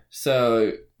 okay.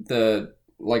 So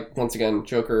once again,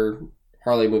 Joker,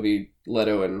 Harley movie,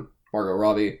 Leto and Margot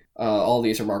Robbie. All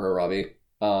these are Margot Robbie.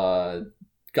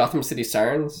 Gotham City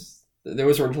Sirens, there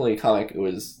was originally a comic. It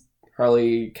was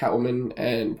Harley, Catwoman,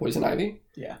 and Poison Ivy.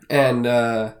 Yeah. And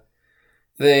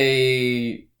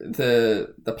the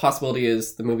possibility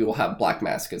is the movie will have Black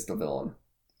Mask as the villain.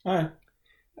 All right.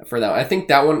 For that one. I think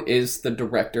that one is the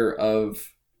director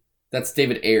of... That's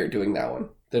David Ayer doing that one.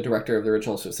 The director of the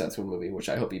original Suicide Squad movie, which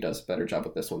I hope he does a better job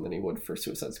with this one than he would for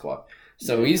Suicide Squad.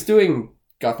 So he's doing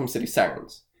Gotham City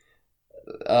Sirens.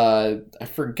 I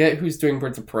forget who's doing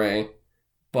Birds of Prey,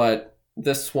 but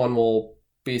this one will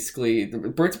basically...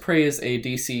 Birds of Prey is a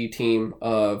DC team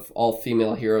of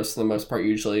all-female heroes for the most part,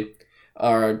 usually.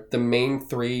 The main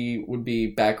three would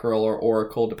be Batgirl or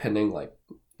Oracle, depending,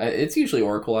 it's usually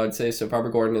Oracle, I would say. So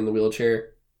Barbara Gordon in the wheelchair,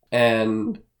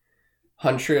 and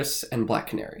Huntress and Black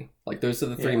Canary. Those are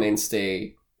the three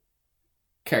mainstay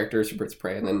characters for Birds of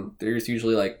Prey. And then there's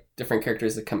usually different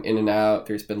characters that come in and out.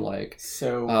 There's been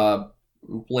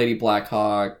Lady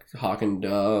Blackhawk, Hawk and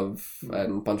Dove,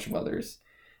 and a bunch of others.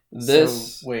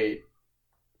 Harley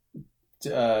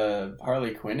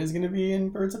Quinn is going to be in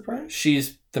Birds of Prey?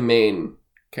 She's the main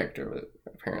character of it,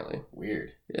 apparently.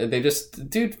 Weird.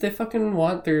 They fucking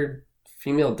want their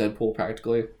female Deadpool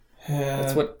practically.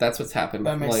 That's what's happened.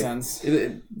 That makes sense.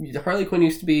 Harley Quinn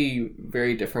used to be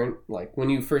very different. When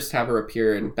you first have her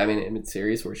appear in Batman Animated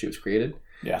Series, where she was created,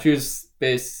 she was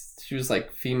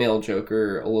female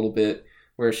Joker a little bit,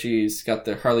 where she's got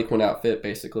the Harley Quinn outfit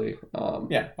basically.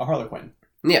 A Harley Quinn.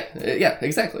 Yeah,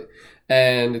 exactly.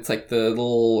 And it's the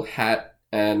little hat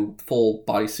and full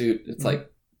bodysuit. It's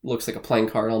looks like a playing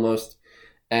card almost.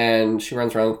 And she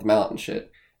runs around with the mallet and shit.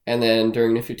 And then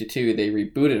during New 52, they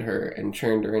rebooted her and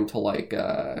turned her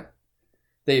into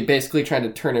they basically tried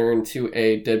to turn her into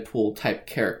a Deadpool type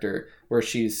character where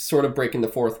she's sort of breaking the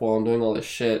fourth wall and doing all this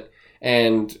shit.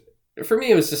 And for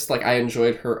me, it was just I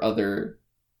enjoyed the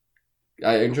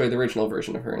original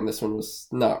version of her, and this one was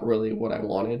not really what I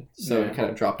wanted. So it kind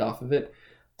of dropped off of it.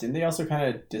 Didn't they also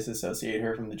kind of disassociate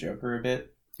her from the Joker a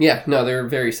bit? Yeah, no, they're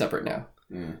very separate now.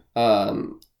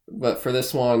 But for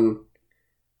this one,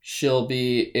 she'll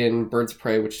be in Birds of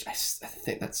Prey, which I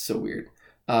think that's so weird.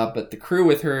 But the crew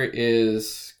with her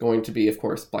is going to be, of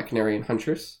course, Black Canary and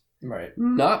Huntress. Right.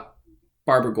 Not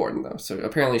Barbara Gordon, though. So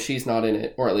apparently she's not in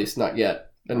it, or at least not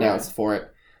yet announced for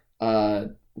it.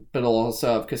 But it'll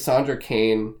also have Cassandra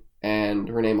Cain and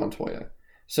Renee Montoya.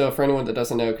 So for anyone that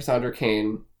doesn't know, Cassandra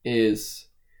Cain is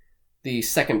the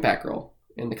second Batgirl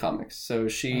in the comics. So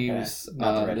she's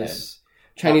this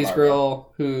Chinese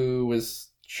girl who was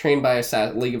trained by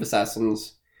a League of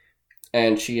Assassins,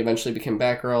 and she eventually became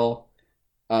Batgirl.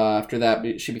 After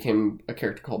that, she became a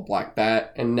character called Black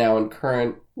Bat, and now in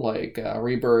current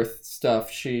Rebirth stuff,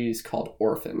 she's called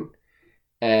Orphan.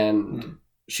 And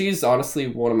she's honestly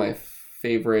one of my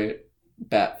favorite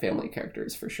Bat family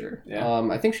characters for sure. Yeah.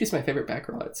 I think she's my favorite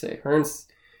Batgirl, I'd say. I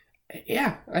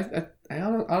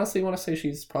honestly want to say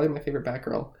she's probably my favorite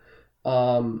Batgirl.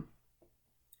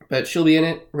 But she'll be in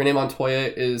it. Renee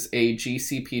Montoya is a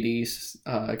GCPD,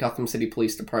 Gotham City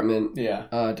Police Department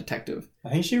detective. I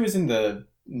think she was in the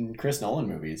Chris Nolan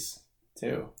movies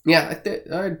too. Yeah,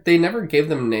 they never gave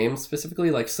them names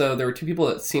specifically. So there were two people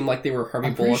that seemed like they were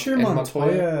Harvey Bullock sure and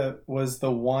Montoya was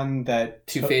the one that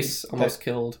Two-Face almost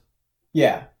killed.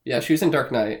 Yeah. Yeah, she was in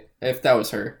Dark Knight, if that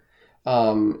was her.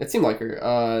 It seemed like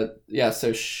her.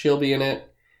 So she'll be in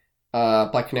it.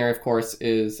 Black Canary, of course,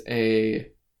 is a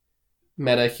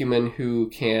meta-human who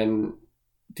can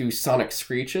do sonic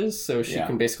screeches, so she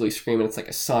can basically scream, and it's like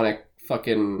a sonic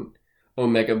fucking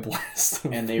Omega blast.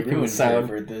 And they ruined it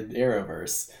for the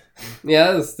Arrowverse.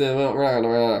 Yeah,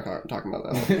 we're not talking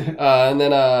about that. And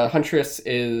then Huntress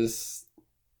is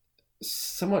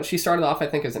somewhat... She started off, I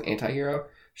think, as an anti-hero.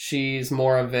 She's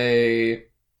more of a...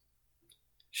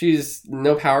 She's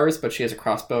no powers, but she has a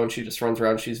crossbow, and she just runs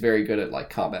around. She's very good at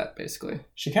combat, basically.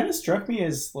 She kind of struck me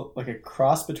as a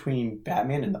cross between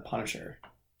Batman and the Punisher.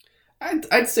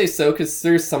 I'd say so, because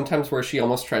there's sometimes where she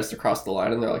almost tries to cross the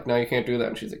line, and they're like, "No, you can't do that."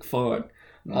 And she's like, "Fine."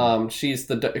 The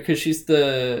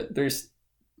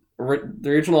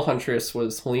original Huntress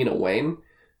was Helena Wayne,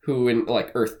 who in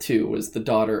Earth 2 was the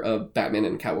daughter of Batman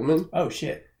and Catwoman. Oh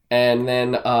shit! And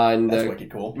then in That's the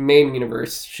wicked cool. main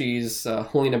universe, she's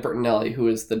Helena Bertinelli, who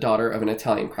is the daughter of an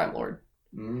Italian crime lord.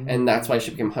 And that's why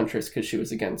she became Huntress, because she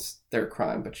was against their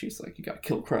crime. But she's like, you gotta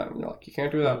kill crime. And they're like, you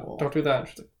can't do that. Don't do that. And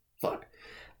she's like, fuck.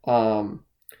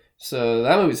 So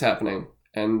that movie's happening.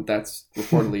 And that's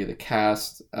reportedly the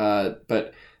cast.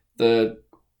 But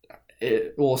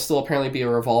it will still apparently be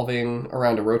revolving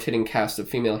around a rotating cast of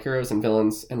female heroes and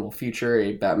villains, and will feature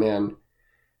a Batman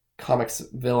comics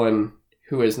villain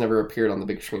who has never appeared on the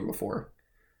big screen before.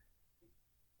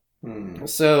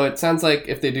 So it sounds like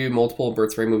if they do multiple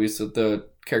Birds Prey movies, so the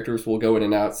characters will go in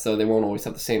and out, so they won't always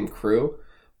have the same crew.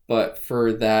 But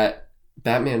for that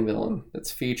Batman villain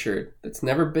that's featured, that's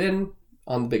never been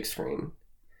on the big screen,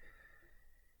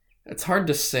 it's hard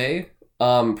to say.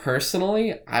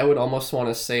 Personally, I would almost want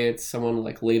to say it's someone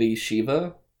like Lady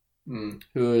Shiva,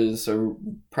 who is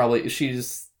probably,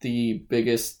 she's the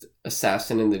biggest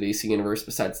assassin in the DC universe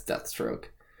besides Deathstroke.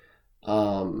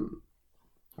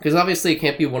 Because obviously it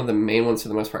can't be one of the main ones for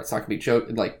the most part. It's not going to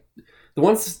be like the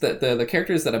ones that the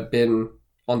characters that have been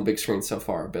on the big screen so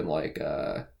far have been like.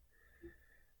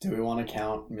 Do we want to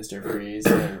count Mr. Freeze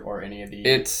or any of the?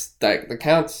 It's that the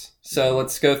counts. So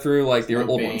let's go through like the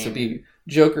old ones. It'd be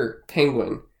Joker,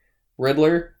 Penguin,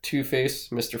 Riddler, Two-Face,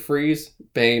 Mr. Freeze,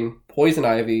 Bane, Poison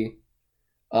Ivy,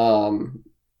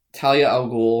 Talia al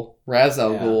Ghul, Ra's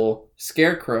al Ghul,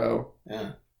 Scarecrow.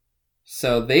 Yeah.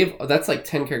 So that's like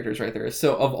 10 characters right there.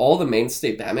 So of all the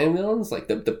mainstay Batman villains, like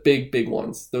the big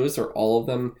ones, those are all of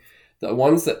them. The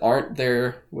ones that aren't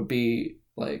there would be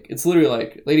like, it's literally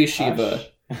like Lady Shiva,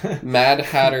 Mad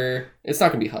Hatter. It's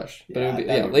not gonna be Hush, but it would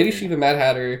be Lady Shiva, Mad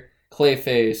Hatter,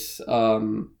 Clayface.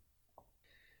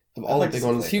 Of all the big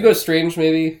ones, Hugo Strange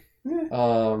maybe.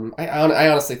 I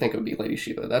honestly think it would be Lady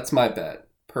Shiva. That's my bet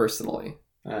personally.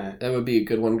 That would be a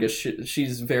good one because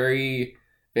she's very,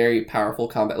 very powerful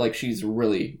combat. Like she's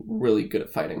really, really good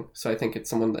at fighting. So I think it's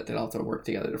someone that they'll have to work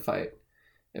together to fight,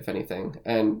 if anything.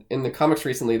 And in the comics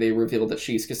recently, they revealed that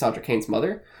she's Cassandra Cain's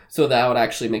mother. So that would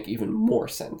actually make even more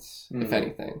sense, if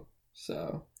anything.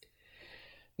 So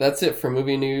that's it for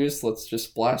movie news. Let's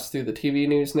just blast through the TV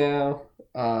news now.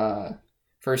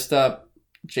 First up,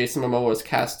 Jason Momoa was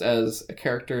cast as a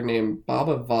character named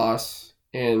Baba Voss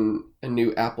in a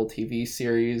new Apple TV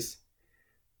series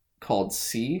called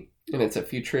C, and it's a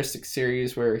futuristic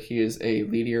series where he is a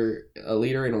leader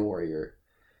and a warrior.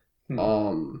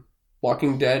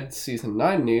 Walking Dead season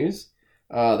 9 news.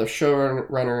 The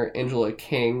showrunner Angela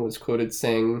King was quoted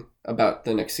saying about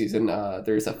the next season,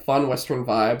 there's a fun Western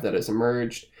vibe that has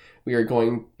emerged. We are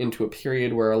going into a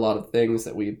period where a lot of things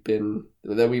that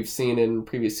we've seen in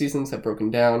previous seasons have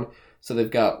broken down. So they've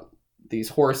got these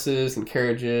horses and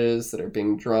carriages that are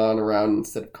being drawn around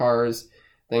instead of cars.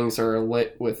 Things are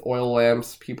lit with oil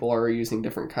lamps. People are using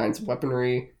different kinds of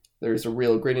weaponry. There's a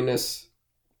real grittiness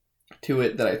to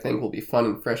it that I think will be fun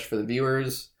and fresh for the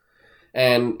viewers.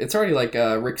 And it's already like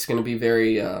Rick's going to be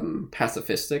very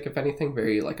pacifistic, if anything,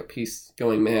 very like a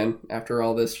peace-going man after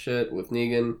all this shit with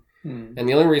Negan. And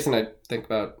the only reason I think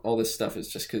about all this stuff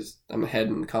is just because I'm ahead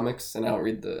in the comics and I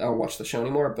don't watch the show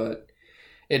anymore. But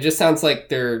it just sounds like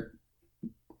they're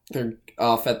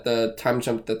off at the time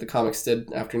jump that the comics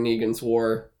did after Negan's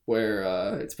war,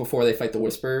 where it's before they fight the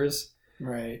Whisperers.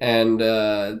 Right. And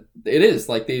it is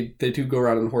like they do go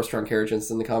around in horse-drawn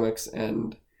carriages in the comics,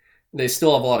 and they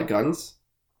still have a lot of guns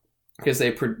because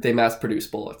they mass produce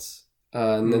bullets,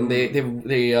 and then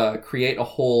they create a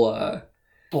whole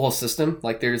system.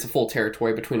 Like there's a full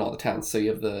territory between all the towns. So you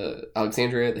have the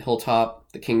Alexandria, the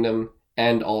Hilltop, the Kingdom,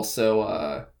 and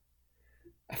also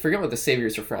I forget what the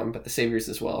Saviors are from, but the Saviors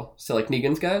as well. So like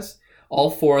Negan's guys, all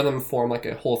 4 of them form like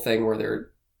a whole thing where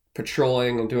they're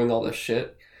patrolling and doing all this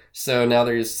shit. So now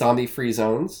there's zombie-free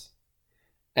zones,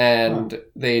 and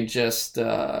they just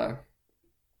they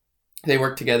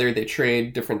work together. They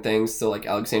trade different things. So like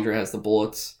Alexandria has the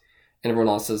bullets, and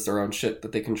everyone else has their own shit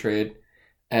that they can trade.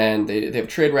 And they have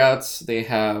trade routes, they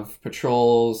have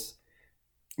patrols.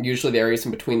 Usually the areas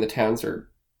in between the towns are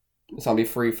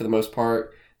zombie-free for the most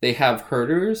part. They have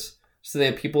herders, so they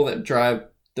have people that drive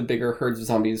the bigger herds of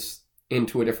zombies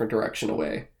into a different direction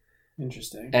away.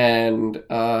 Interesting. And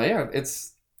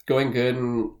it's going good,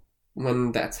 and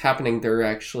when that's happening, they're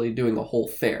actually doing a whole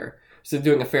fair. So they're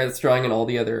doing a fair that's drawing in all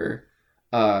the other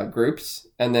groups,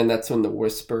 and then that's when the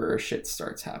Whisperer shit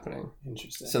starts happening.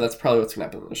 Interesting. So that's probably what's going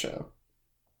to happen in the show.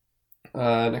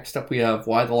 Next up, we have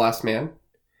Why the Last Man.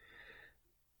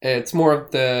 It's more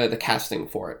of the casting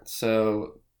for it.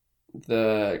 So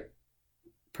the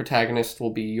protagonist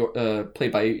will be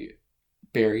played by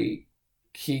Barry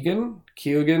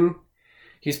Keoghan.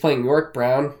 He's playing Yorick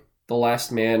Brown, the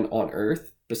last man on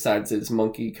Earth, besides his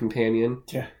monkey companion.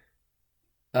 Yeah.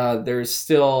 there's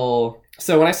still...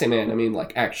 So when I say man, I mean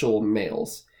like actual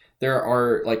males. There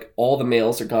are like all the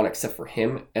males are gone except for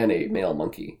him and a male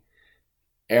monkey.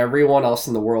 Everyone else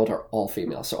in the world are all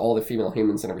female. So all the female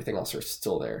humans and everything else are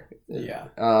still there.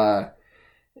 Yeah.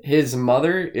 His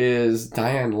mother is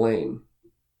Diane Lane.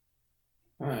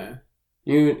 Alright.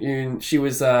 She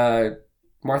was Martha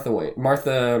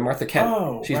Kent.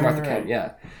 Oh, she's Martha Kent,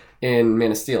 yeah, in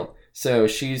Man of Steel. So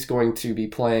she's going to be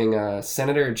playing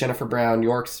Senator Jennifer Brown,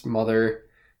 York's mother,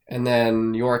 and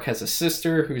then York has a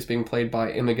sister who's being played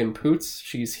by Imogen Poots.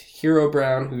 She's Hero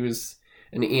Brown, who's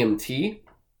an EMT,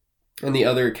 and the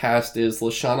other cast is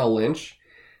Lashana Lynch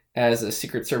as a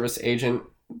Secret Service agent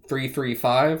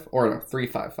 355.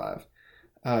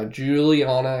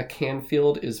 Juliana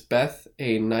Canfield is Beth,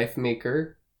 a knife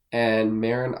maker, and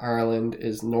Maren Ireland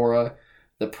is Nora,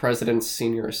 the president's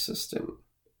senior assistant.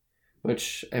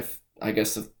 Which, if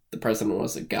the president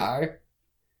was a guy,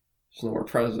 there's no more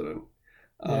president.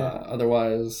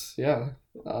 Otherwise, yeah.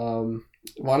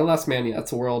 Wanted Last Man, yeah,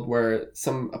 it's a world where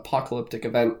some apocalyptic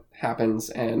event happens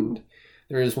and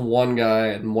there is one guy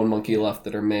and one monkey left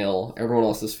that are male. Everyone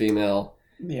else is female.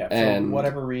 Yeah, for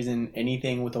whatever reason,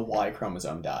 anything with a Y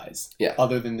chromosome dies. Yeah.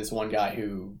 Other than this one guy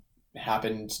who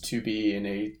happened to be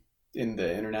in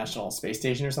the International Space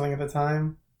Station or something at the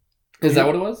time. Is that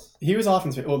what it was? He was off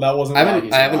in space. Well, that wasn't. I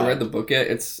haven't read the book yet.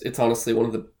 It's honestly one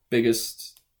of the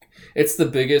biggest. It's the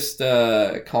biggest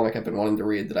comic I've been wanting to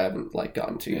read that I haven't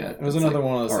gotten to yet. It was another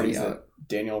one of those things that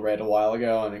Daniel read a while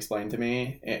ago and explained to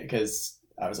me because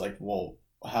I was like, "Well,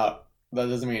 how that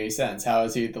doesn't make any sense. How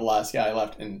is he the last guy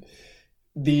left?" And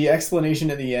the explanation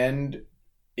at the end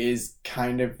is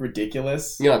kind of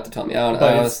ridiculous. You don't have to tell me. I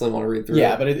honestly want to read through it.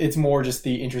 Yeah, but it's more just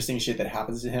the interesting shit that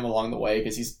happens to him along the way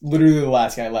because he's literally the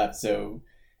last guy left. So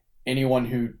anyone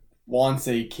who wants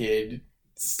a kid...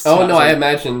 I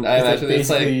imagine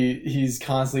basically he's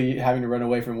constantly having to run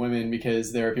away from women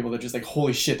because there are people that are just like,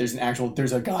 holy shit, there's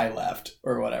a guy left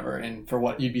or whatever. And for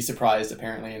what you'd be surprised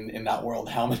apparently in that world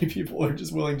how many people are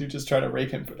just willing to just try to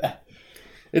rape him for that.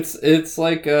 It's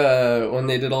like when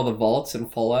they did all the vaults in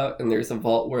Fallout, and there's a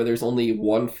vault where there's only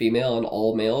one female and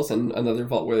all males, and another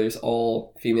vault where there's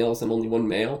all females and only one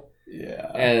male. Yeah.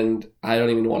 And I don't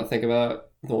even want to think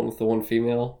about the one with the one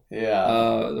female.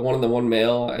 Yeah. The one with the one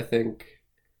male, I think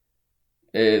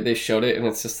they showed it, and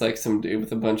it's just like some dude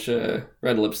with a bunch of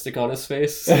red lipstick on his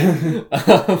face.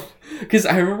 Because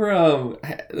I remember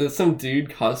some dude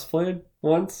cosplayed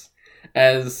once.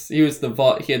 As he was the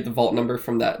vault, he had the vault number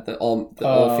from the all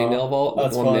female vault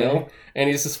with one male, and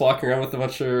he's just walking around with a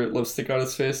bunch of lipstick on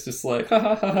his face, just like ha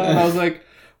ha ha. And I was like,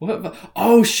 "What?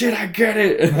 Oh shit, I get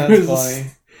it." That's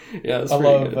funny. Yeah, I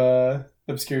love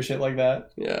obscure shit like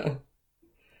that. Yeah.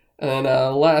 And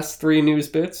last 3 news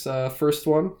bits. First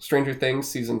one, Stranger Things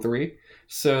season 3.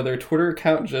 So their Twitter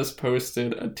account just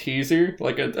posted a teaser,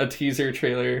 like a teaser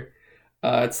trailer.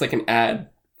 It's like an ad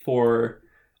for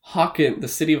the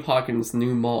city of Hawkins'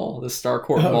 new mall, the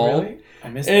Starcourt Mall. Really? I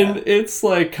missed that. And it's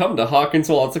like, come to Hawkins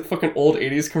Mall. It's like fucking old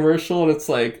 80s commercial, and it's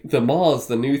like, the mall is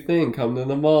the new thing. Come to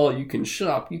the mall. You can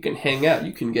shop. You can hang out.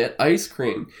 You can get ice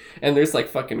cream. And there's like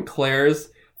fucking Claire's,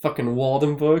 fucking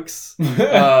Walden books.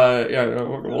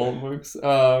 Walden books.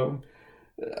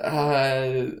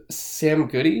 Sam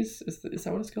Goodies? Is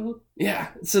that what it's called? Yeah.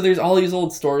 So there's all these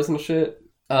old stores and shit.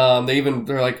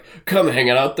 They're like, come hang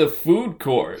out at the food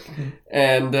court.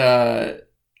 And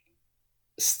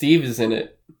Steve is in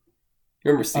it.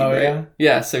 You remember Steve, right? Yeah?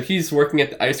 Yeah, so he's working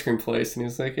at the ice cream place, and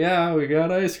he's like, yeah, we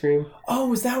got ice cream.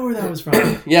 Oh, is that where that was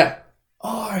from? Yeah.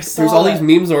 Oh, I saw There's all these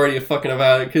memes already fucking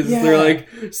about it, because they're like,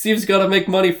 Steve's got to make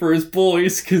money for his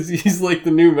boys, because he's like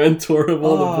the new mentor of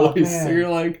all the boys. Man. So you're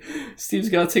like, Steve's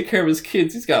got to take care of his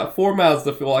kids. He's got 4 mouths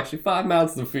to feed. Well, actually, 5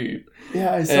 mouths to feed.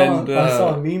 Yeah, I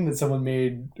saw a meme that someone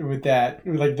made with that,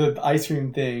 like the ice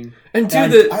cream thing. And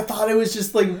dude, I thought it was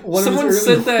just like one someone of his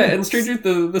said that, and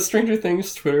the Stranger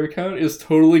Things Twitter account is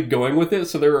totally going with it.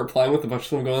 So they're replying with a bunch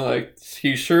of them going like,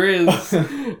 "He sure is,"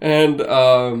 and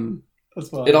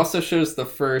it also shows the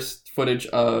first footage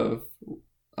of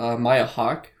Maya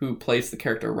Hawke, who plays the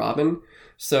character Robin.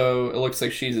 So it looks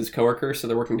like she's his coworker. So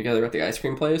they're working together at the ice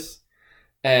cream place.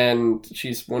 And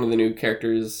she's one of the new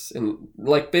characters in,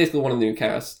 like, basically one of the new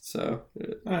cast, so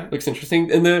it looks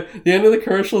interesting. And the end of the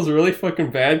commercial is really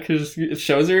fucking bad because it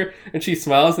shows her and she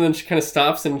smiles and then she kind of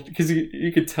stops, and because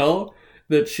you could tell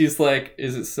that she's like,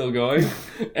 is it still going?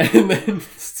 And then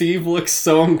Steve looks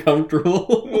so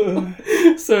uncomfortable.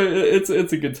 So it's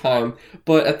a good time.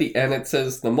 But at the end it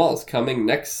says the mall's coming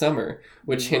next summer,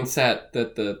 which hints at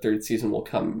that the 3rd season will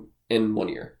come in 1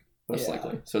 year, most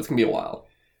likely. So it's going to be a while.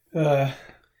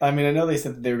 I mean, I know they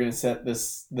said that they were going to set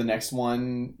the next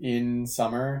one in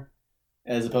summer,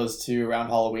 as opposed to around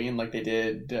Halloween, like they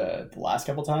did the last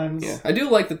couple times. Yeah, I do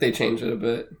like that they changed it a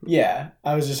bit. Yeah,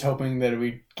 I was just hoping that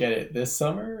we'd get it this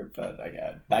summer, but I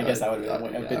guess that would have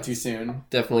been a bit too soon.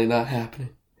 Definitely not happening.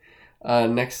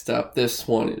 Next up, this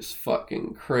one is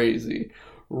fucking crazy.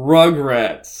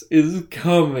 Rugrats is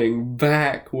coming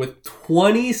back with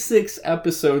 26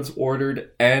 episodes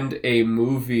ordered and a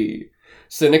movie.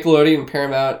 So Nickelodeon and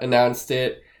Paramount announced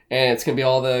it, and it's going to be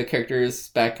all the characters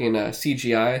back in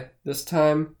CGI this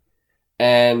time.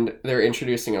 And they're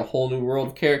introducing a whole new world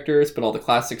of characters, but all the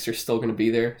classics are still going to be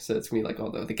there. So it's going to be like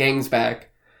all the gang's back.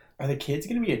 Are the kids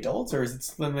going to be adults, or is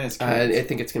it them as kids? I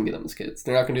think it's going to be them as kids.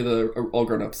 They're not going to do the all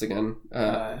grown-ups again.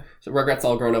 So Rugrats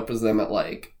All Grown Up was them at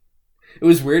like... It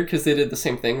was weird because they did the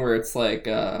same thing where it's like...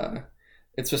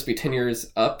 it's supposed to be 10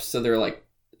 years up, so they're like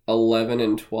 11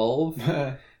 and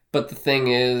 12. But the thing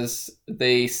is,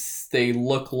 they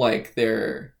look like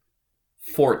they're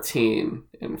 14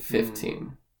 and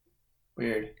 15.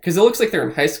 Weird. Because it looks like they're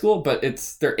in high school, but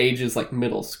their age is like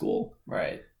middle school.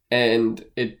 Right. And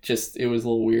it was a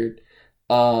little weird.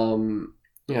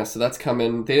 Yeah, so that's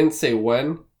coming. They didn't say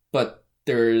when, but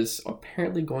there's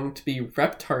apparently going to be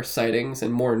Reptar sightings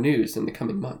and more news in the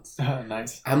coming months.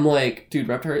 Nice. I'm like, dude,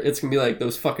 Reptar, it's gonna be like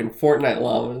those fucking Fortnite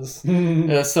llamas.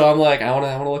 So I'm like, I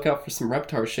wanna look out for some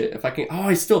Reptar shit. If I can,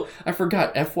 I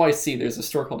forgot FYC. There's a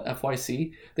store called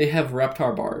FYC. They have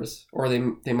Reptar bars, or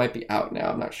they might be out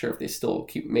now. I'm not sure if they still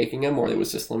keep making them or it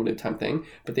was just a limited time thing.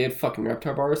 But they had fucking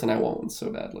Reptar bars, and I want one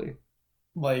so badly.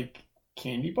 Like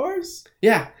candy bars?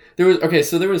 Yeah, there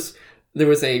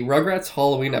was a Rugrats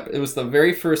Halloween it was the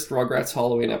very first Rugrats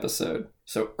Halloween episode.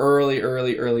 So early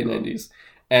 90s.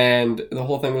 And the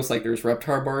whole thing was like there's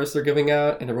Reptar bars they're giving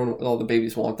out, and all the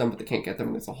babies want them, but they can't get them.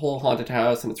 And it's a whole haunted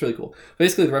house, and it's really cool.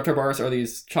 Basically, the Reptar bars are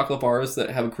these chocolate bars that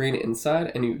have green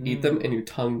inside, and you eat them, and your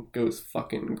tongue goes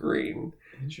fucking green.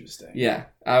 Interesting. Yeah.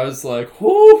 I was like,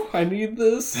 whoo, I need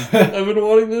this. I've been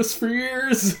wanting this for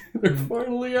years. They're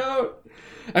finally out.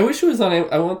 I wish it was on...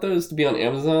 I want those to be on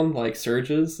Amazon, like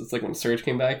Surge's. It's like when Surge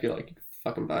came back, you're like, you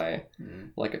fucking buy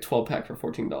like a 12-pack for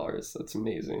 $14. That's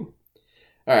amazing.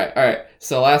 All right.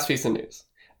 So last piece of news.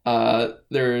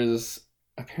 There's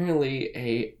apparently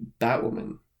a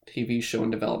Batwoman TV show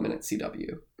in development at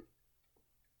CW.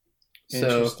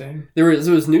 Interesting. So there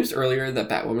was news earlier that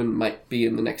Batwoman might be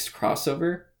in the next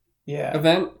crossover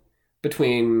event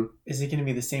between... Is it going to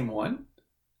be the same one?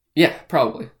 Yeah,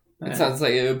 probably. It sounds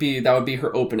like that would be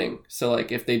her opening. So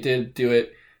like if they did do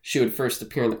it, she would first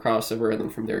appear in the crossover and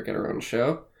then from there get her own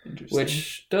show.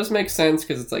 Which does make sense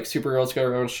because it's like Supergirl's got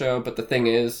her own show. But the thing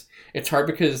is, it's hard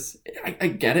because I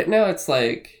get it now. It's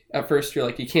like at first you're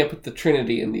like, you can't put the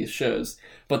Trinity in these shows,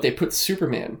 but they put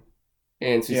Superman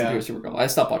in season 2 of Supergirl. I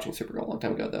stopped watching Supergirl a long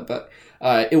time ago though, but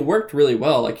it worked really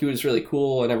well. Like he was really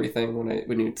cool and everything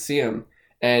when you'd see him,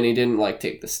 and he didn't like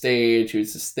take the stage. He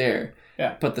was just there.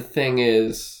 Yeah. But the thing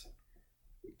is,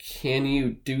 can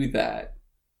you do that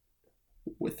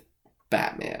with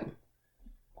Batman?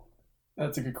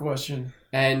 That's a good question.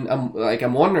 And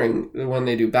I'm wondering when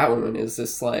they do Batwoman, is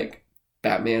this like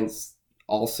Batman's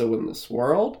also in this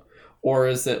world, or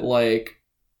is it like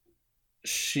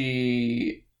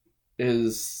she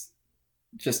is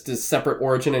just a separate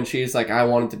origin and she's like, I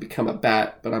wanted to become a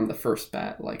bat, but I'm the first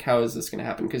bat. Like, how is this going to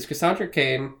happen? Because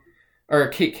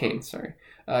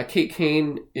Kate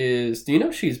Kane is... Do you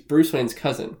know she's Bruce Wayne's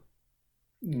cousin?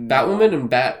 No. Batwoman and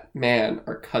Batman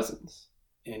are cousins.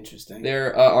 Interesting.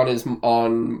 They're on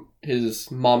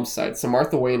his mom's side. So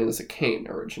Martha Wayne is a Kane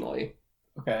originally.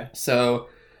 Okay. So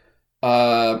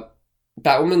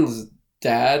Batwoman's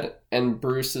dad and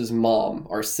Bruce's mom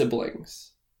are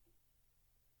siblings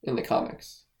in the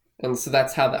comics. And so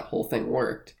that's how that whole thing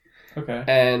worked. Okay.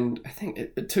 And I think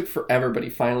it took forever, but he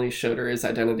finally showed her his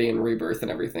identity and rebirth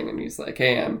and everything. And he's like,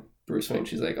 hey, I'm Bruce Wayne.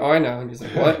 She's like, oh, I know. And he's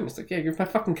like, what? And he's like, yeah, you're my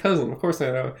fucking cousin. Of course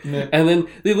I know. Yeah. And then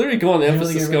they literally go on the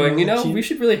emphasis going, we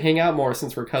should really hang out more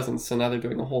since we're cousins. So now they're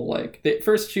doing a whole, like... They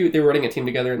were running a team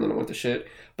together and then it went to shit.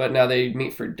 But now they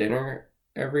meet for dinner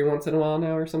every once in a while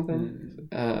now or something.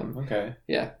 Okay.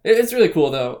 Yeah. It's really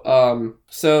cool, though.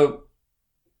 So...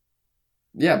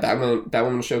 Yeah,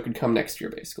 Batwoman show could come next year,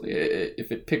 basically.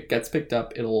 If it gets picked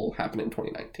up, it'll happen in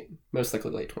 2019. Most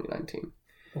likely late 2019.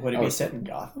 Would it be set in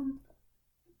Gotham?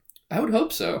 I would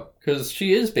hope so, because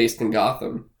she is based in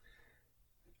Gotham.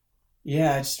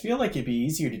 Yeah, I just feel like it'd be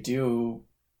easier to do...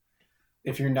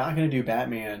 If you're not going to do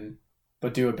Batman,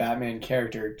 but do a Batman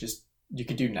character, you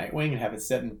could do Nightwing and have it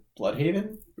set in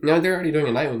Bloodhaven? No, they're already doing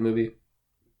a Nightwing movie.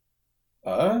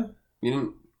 You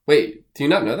didn't... Wait, do you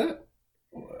not know that?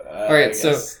 All right,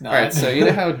 so you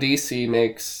know how DC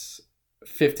makes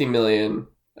 50 million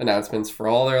announcements for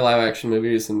all their live action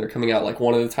movies, and they're coming out like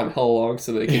one at a time, hella long,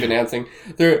 so they keep announcing.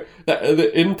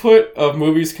 The input of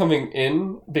movies coming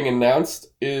in being announced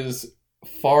is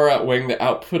far outweighing the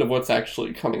output of what's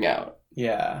actually coming out.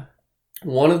 Yeah.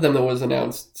 One of them that was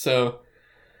announced, so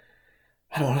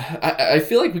I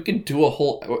feel like we could do a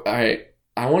whole. All right,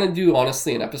 I want to do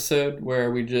honestly an episode where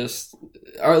we just,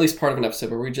 or at least part of an episode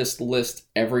where we just list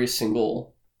every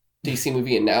single DC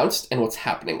movie announced and what's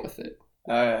happening with it.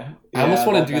 I almost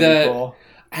want to do that. Cool.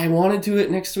 I want to do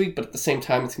it next week, but at the same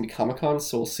time, it's going to be Comic-Con,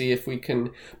 so we'll see if we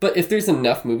can... But if there's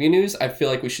enough movie news, I feel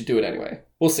like we should do it anyway.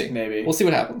 We'll see. Maybe. We'll see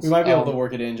what happens. We might be able to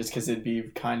work it in just because it'd be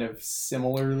kind of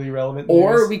similarly relevant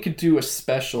Or news. We could do a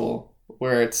special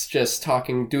where it's just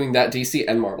doing that DC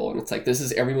and Marvel, and it's like, this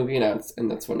is every movie announced, and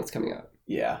that's when it's coming out.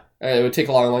 Yeah. It would take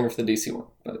a lot longer for the DC one,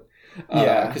 but...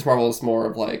 Because Marvel is more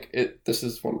of like, this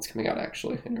is when it's coming out,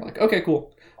 actually. And you're like, okay,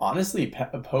 cool. Honestly,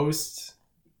 post...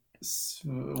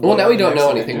 Well, now we don't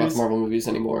know anything about the Marvel movies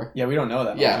anymore. Yeah, we don't know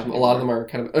that much anymore. A lot of them are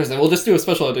kind of... We'll just do a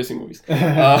special on DC movies.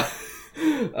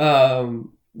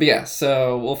 But yeah,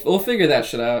 so we'll figure that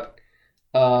shit out.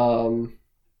 In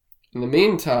the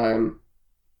meantime,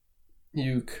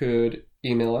 you could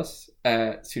email us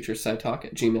at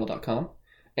sutrosidetalk@gmail.com.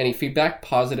 Any feedback,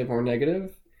 positive or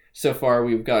negative. So far,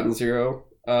 we've gotten 0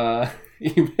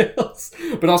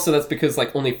 emails. But also, that's because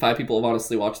like only 5 people have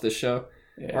honestly watched this show.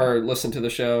 Yeah. Or listened to the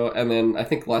show, and then I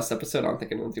think last episode, I don't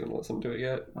think anyone's even listened to it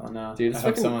yet. Oh no, dude! I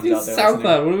hope someone's out there SoundCloud.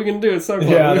 listening. What are we gonna do? It's SoundCloud.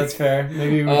 Yeah, that's fair.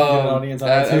 Maybe we can get an audience on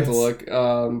iTunes. I have to look.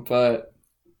 But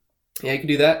yeah, you can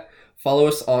do that. Follow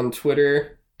us on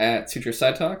Twitter at Sutro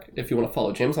Sidetalk. If you want to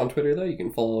follow Jim's on Twitter, though, you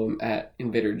can follow him at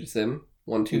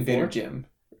InvaderJim124.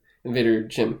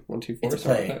 InvaderJim124. It's a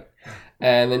play.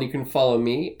 And then you can follow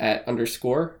me at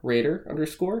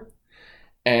 _Raider_.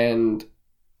 And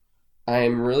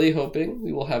I'm really hoping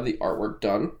we will have the artwork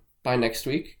done by next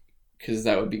week, because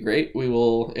that would be great. We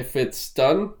will, if it's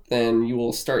done, then you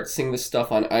will start seeing this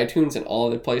stuff on iTunes and all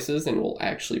other places, and we'll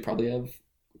actually probably have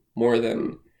more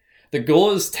than... The goal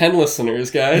is 10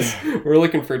 listeners, guys. We're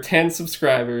looking for 10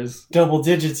 subscribers. Double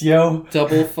digits, yo.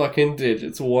 Double fucking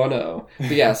digits, 10.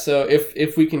 But yeah, so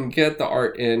if we can get the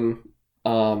art in,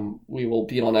 we will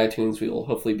be on iTunes. We will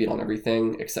hopefully be on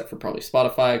everything except for probably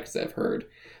Spotify, because I've heard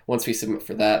once we submit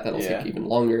for that'll take even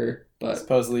longer. But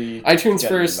supposedly iTunes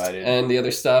first and the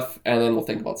other stuff, and then we'll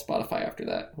think about Spotify after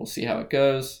that. We'll see how it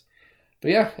goes.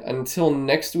 But yeah, until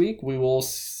next week, we will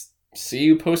see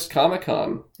you post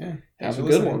Comic-Con. Yeah, have a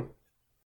good one.